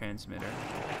null wave transmitter.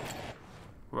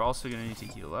 We're also going to need to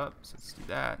heal up, so let's do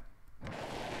that.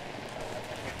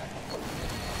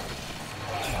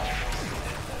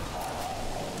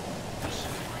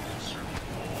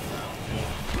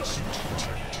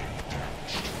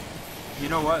 You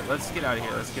know what? Let's get out of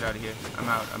here. Let's get out of here. I'm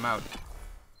out. I'm out.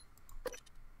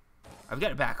 I've got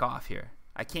to back off here.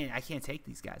 I can't take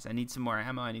these guys. I need some more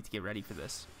ammo. I need to get ready for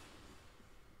this.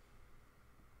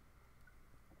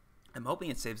 I'm hoping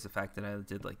it saves the fact that I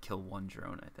did like kill one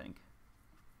drone, I think.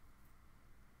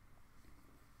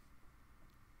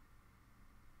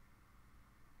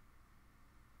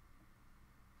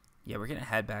 Yeah, we're going to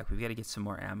head back. We've got to get some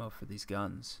more ammo for these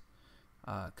guns.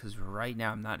 Because right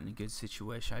now I'm not in a good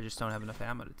situation. I just don't have enough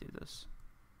ammo to do this.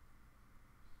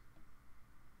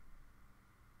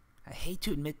 I hate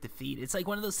to admit defeat. It's like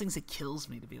one of those things that kills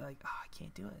me to be like, oh, I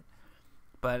can't do it.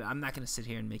 But I'm not going to sit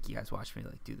here and make you guys watch me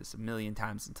like do this a million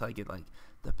times until I get like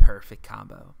the perfect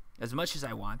combo. As much as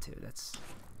I want to. As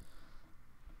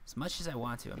much as I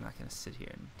want to, I'm not going to sit here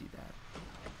and do that.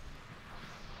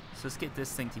 So let's get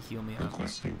this thing to heal me up.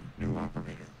 Requesting new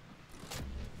operator.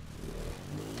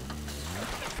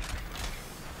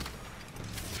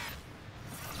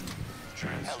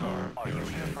 TranStar Are you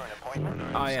here for an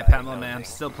appointment? Oh yeah, Pamela, man, I'm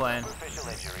still playing. Superficial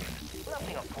injuries.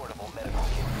 Nothing a portable medical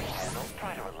kit can handle.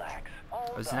 Try to relax.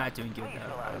 I was not doing good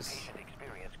though. I was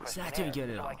not doing good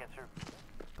at all.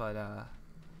 But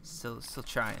still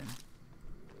trying.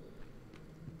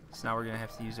 So now we're gonna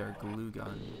have to use our glue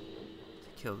gun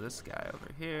to kill this guy over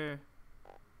here.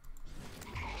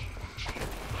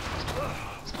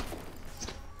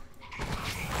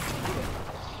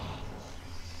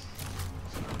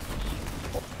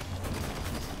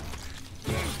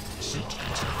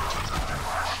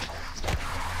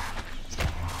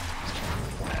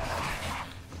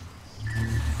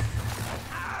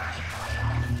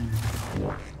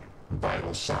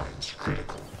 Vital signs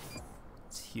critical.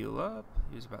 Let's heal up.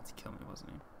 He was about to kill me,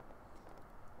 wasn't he?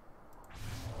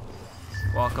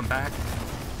 Welcome back.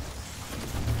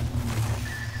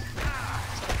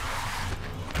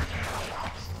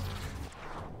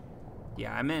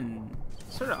 Yeah, I'm in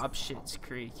sort of up shit's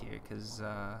creek here, because,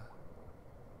 yeah,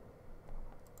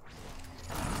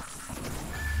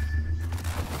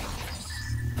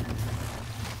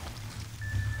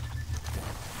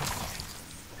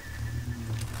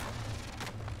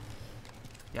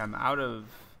 I'm out of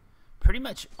pretty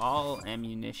much all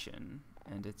ammunition,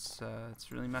 and it's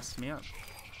really messed me up.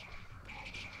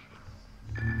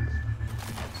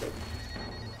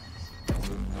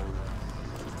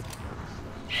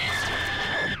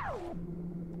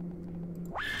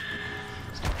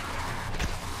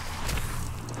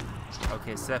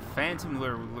 Okay, so that phantom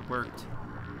lure worked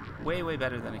way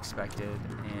better than expected,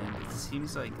 and it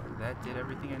seems like that did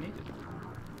everything I needed.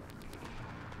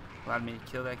 Allowed me to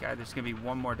kill that guy. There's gonna be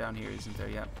one more down here, isn't there?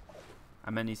 Yep.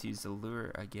 I'm gonna need to use the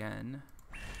lure again.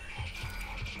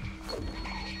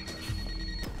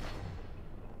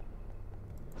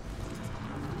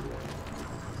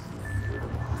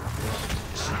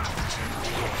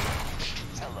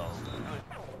 Hello.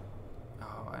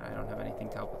 Oh, and I don't have anything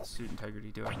to help with the suit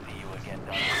integrity, do I? See you again,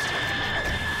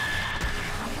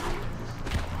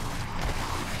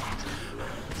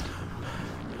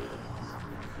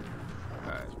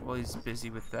 Alright, well he's busy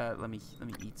with that. Let me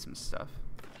eat some stuff.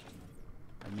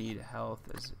 I need health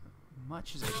as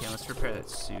much as I can. Let's repair that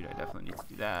suit. I definitely need to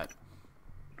do that.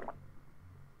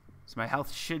 So my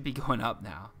health should be going up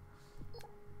now.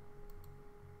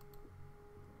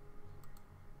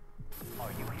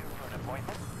 Are you here for an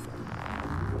appointment?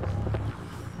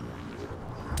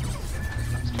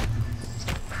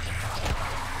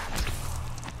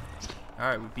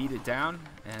 Alright, we beat it down,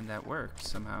 and that worked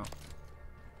somehow.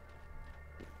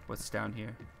 What's down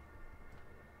here?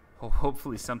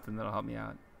 Hopefully something that'll help me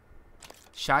out.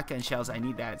 Shotgun shells, I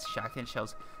need that. Shotgun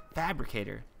shells.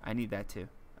 Fabricator, I need that too.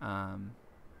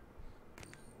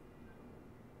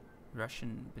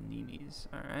 Russian baninis.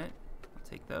 Alright, I'll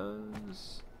take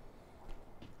those.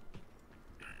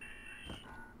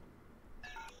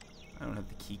 I don't have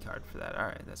the key card for that.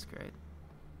 Alright, that's great.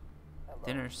 Hello.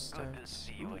 Dinner Good to starts.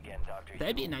 see you again, Dr.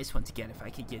 That'd be a nice one to get if I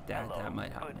could get that. Hello. That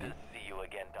might help Good me. to see you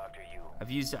again, Dr. Yu.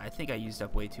 I think I used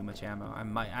up way too much ammo.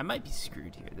 I might be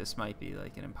screwed here. This might be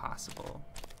like an impossible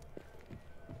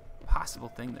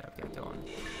thing that I've got going.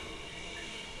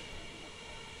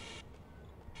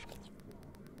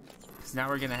 Because now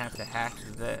we're gonna have to hack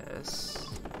this.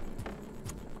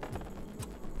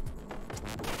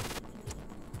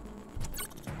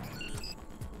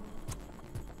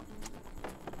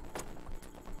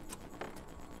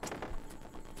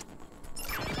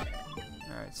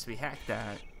 Alright, so we hacked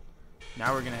that.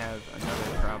 Now we're gonna have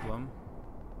another problem.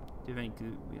 Do you have any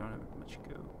goo? We don't have much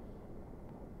goo.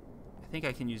 I think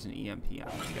I can use an EMP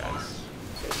on these guys.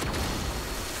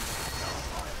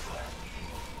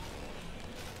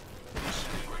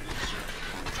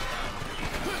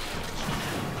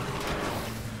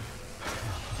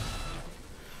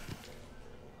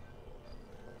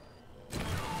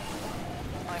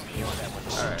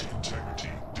 Alright.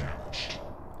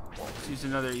 Let's use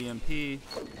another EMP.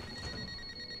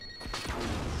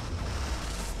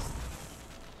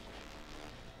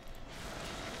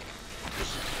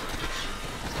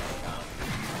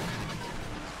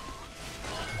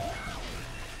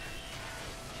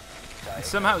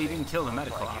 Somehow he didn't kill the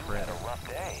medical operator.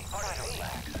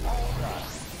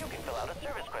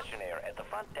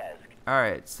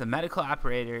 Alright, so the medical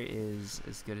operator is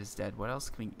as good as dead. What else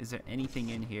can we... Is there anything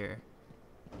in here?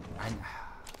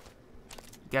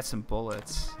 Got some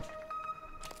bullets.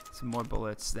 Some more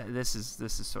bullets. This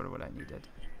is sort of what I needed.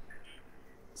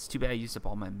 It's too bad I used up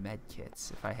all my med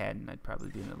kits. If I hadn't, I'd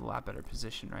probably be in a lot better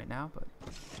position right now, but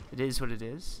it is what it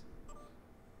is.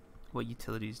 What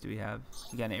utilities do we have?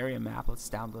 We got an area map. Let's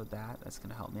download that. That's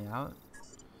gonna help me out.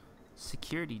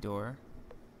 Security door.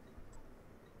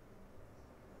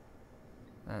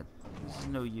 That is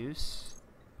no use.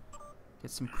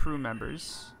 Get some crew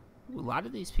members. Ooh, a lot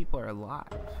of these people are alive.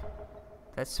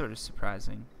 That's sort of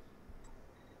surprising.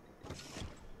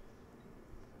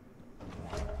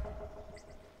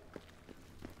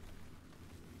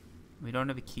 We don't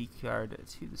have a key card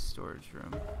to the storage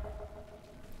room.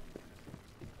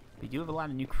 We do have a lot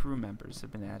of new crew members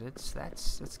that have been added, so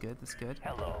that's good. That's good.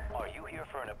 Hello, are you here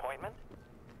for an appointment?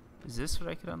 Is this what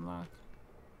I could unlock?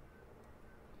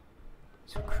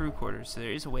 So crew quarters. So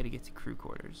there is a way to get to crew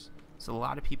quarters. There's a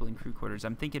lot of people in crew quarters.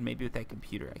 I'm thinking maybe with that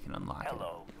computer I can unlock it.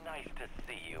 Hello, nice to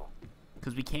see you.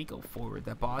 Because we can't go forward.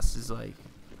 That boss is like,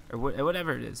 or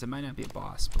whatever it is. It might not be a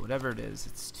boss, but whatever it is,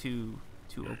 it's too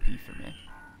OP for me.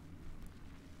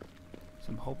 So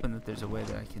I'm hoping that there's a way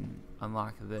that I can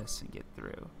unlock this and get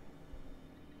through.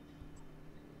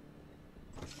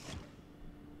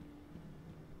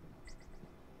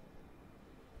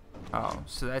 Oh,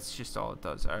 so that's just all it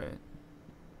does. Alright.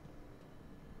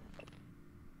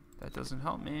 That doesn't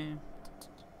help me.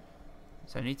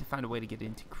 So I need to find a way to get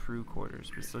into crew quarters,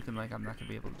 but it's looking like I'm not going to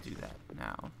be able to do that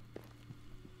now.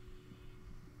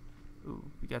 Ooh,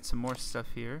 we got some more stuff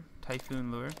here.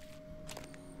 Typhoon lure.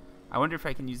 I wonder if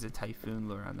I can use the Typhoon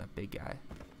lure on that big guy.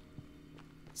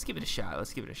 Let's give it a shot.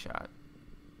 Let's give it a shot.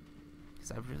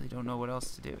 Because I really don't know what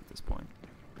else to do at this point.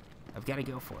 I've got to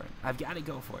go for it. I've got to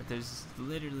go for it. There's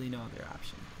literally no other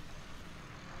option.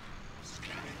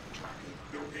 Scanning, tracking,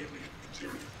 no alien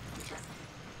material detected.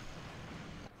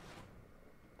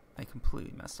 I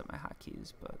completely messed up my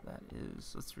hotkeys, but that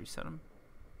is... Let's reset them.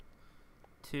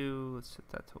 2. Let's set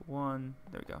that to 1.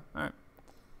 There we go. Alright.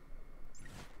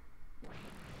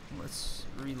 Let's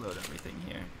reload everything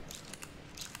here.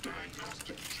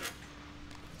 Diagnostic check.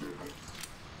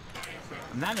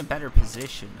 I'm not in a better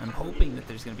position. I'm hoping that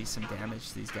there's going to be some damage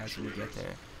to these guys when we get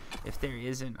there. If there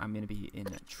isn't, I'm going to be in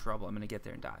trouble. I'm going to get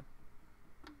there and die.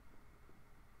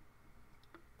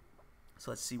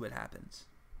 So let's see what happens.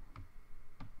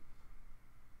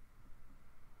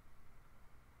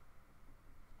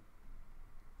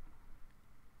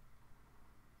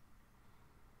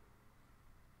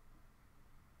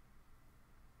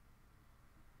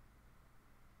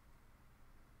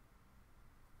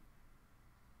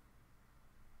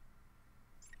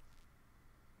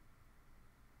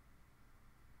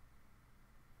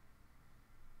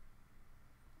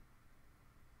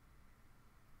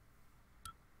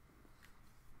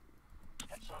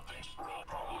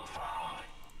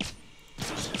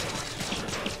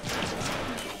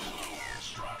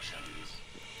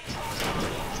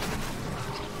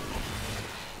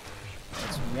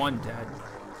 That's one dead.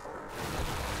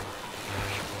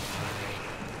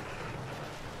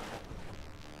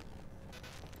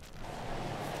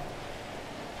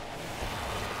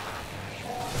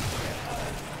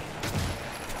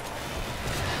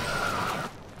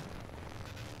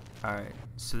 Alright,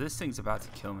 so this thing's about to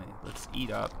kill me. Let's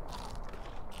eat up.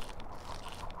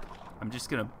 I'm just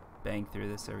gonna bang through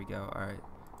this. There we go. Alright.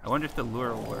 I wonder if the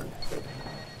lure will work.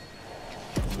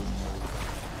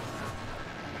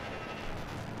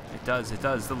 It does, it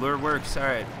does. The lure works.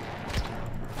 Alright.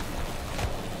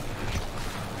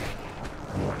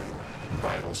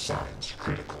 Vital signs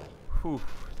critical. Whew,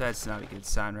 that's not a good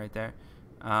sign right there.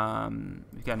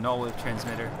 We've got null wave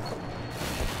transmitter.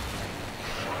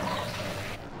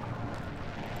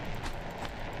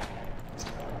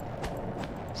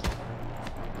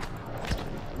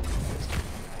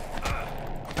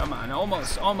 Come on,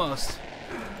 almost.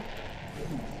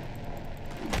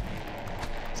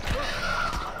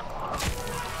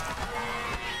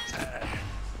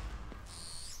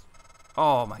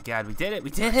 Oh my god, we did it!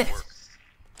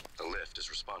 The lift is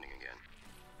responding again.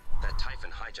 That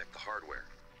Typhon hijacked the hardware,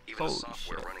 even the Holy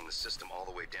software shit. running the system all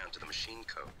the way down to the machine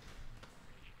code.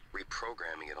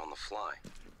 Reprogramming it on the fly.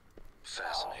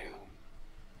 Fascinating.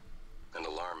 And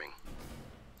alarming.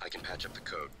 I can patch up the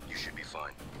code. You should be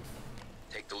fine.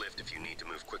 Take the lift if you need to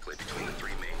move quickly between the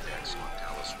 3 main decks on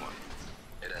Talos 1.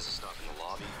 It has a stop in the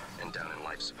lobby and down in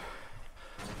life support.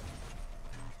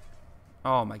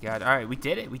 Oh my god. Alright, we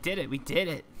did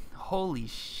it. Holy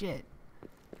shit.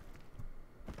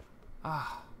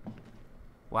 Ah.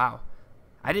 Wow.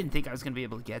 I didn't think I was going to be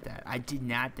able to get that. I did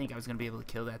not think I was going to be able to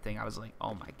kill that thing. I was like,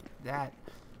 oh my god.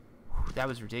 That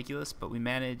was ridiculous, but we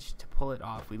managed to pull it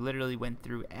off. We literally went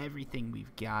through everything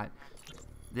we've got.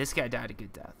 This guy died a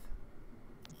good death.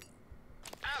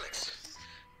 Alex!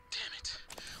 Damn it.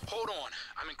 Hold on.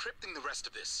 I'm encrypting the rest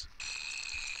of this.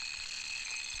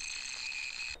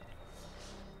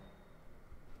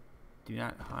 Do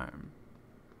not harm.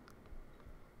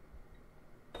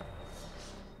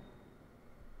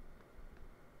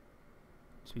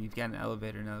 So we've got an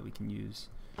elevator now that we can use.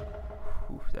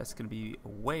 Ooh, that's going to be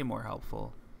way more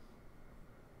helpful.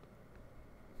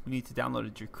 We need to download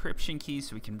a decryption key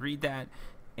so we can read that.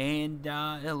 And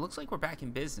it looks like we're back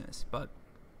in business. But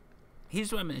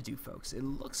here's what I'm going to do, folks. It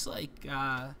looks like,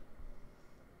 well,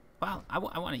 I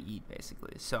want to eat,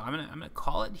 basically. So I'm gonna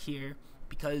call it here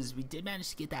because we did manage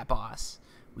to get that boss.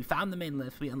 We found the main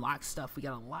lift. We unlocked stuff. We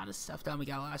got a lot of stuff done. We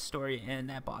got a lot of story. And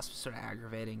that boss was sort of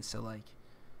aggravating. So, like,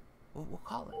 we'll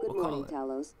call it. Good morning,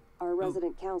 Talos. Our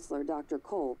resident counselor, Dr.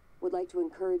 Cole, would like to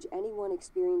encourage anyone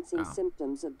experiencing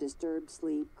symptoms of disturbed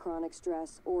sleep, chronic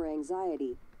stress, or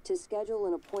anxiety to schedule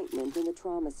an appointment in the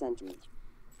trauma center.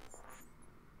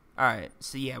 Alright,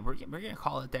 so yeah, we're going to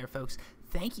call it there, folks.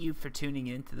 Thank you for tuning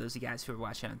in to those of you guys who are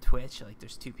watching on Twitch. Like,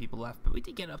 there's 2 people left, but we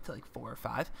did get up to like 4 or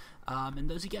 5. And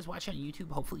those of you guys watching on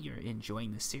YouTube, hopefully you're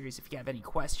enjoying this series. If you have any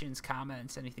questions,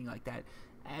 comments, anything like that,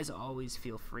 as always,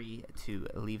 feel free to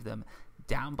leave them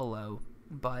down below.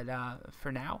 But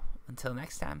for now, until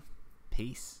next time,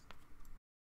 peace.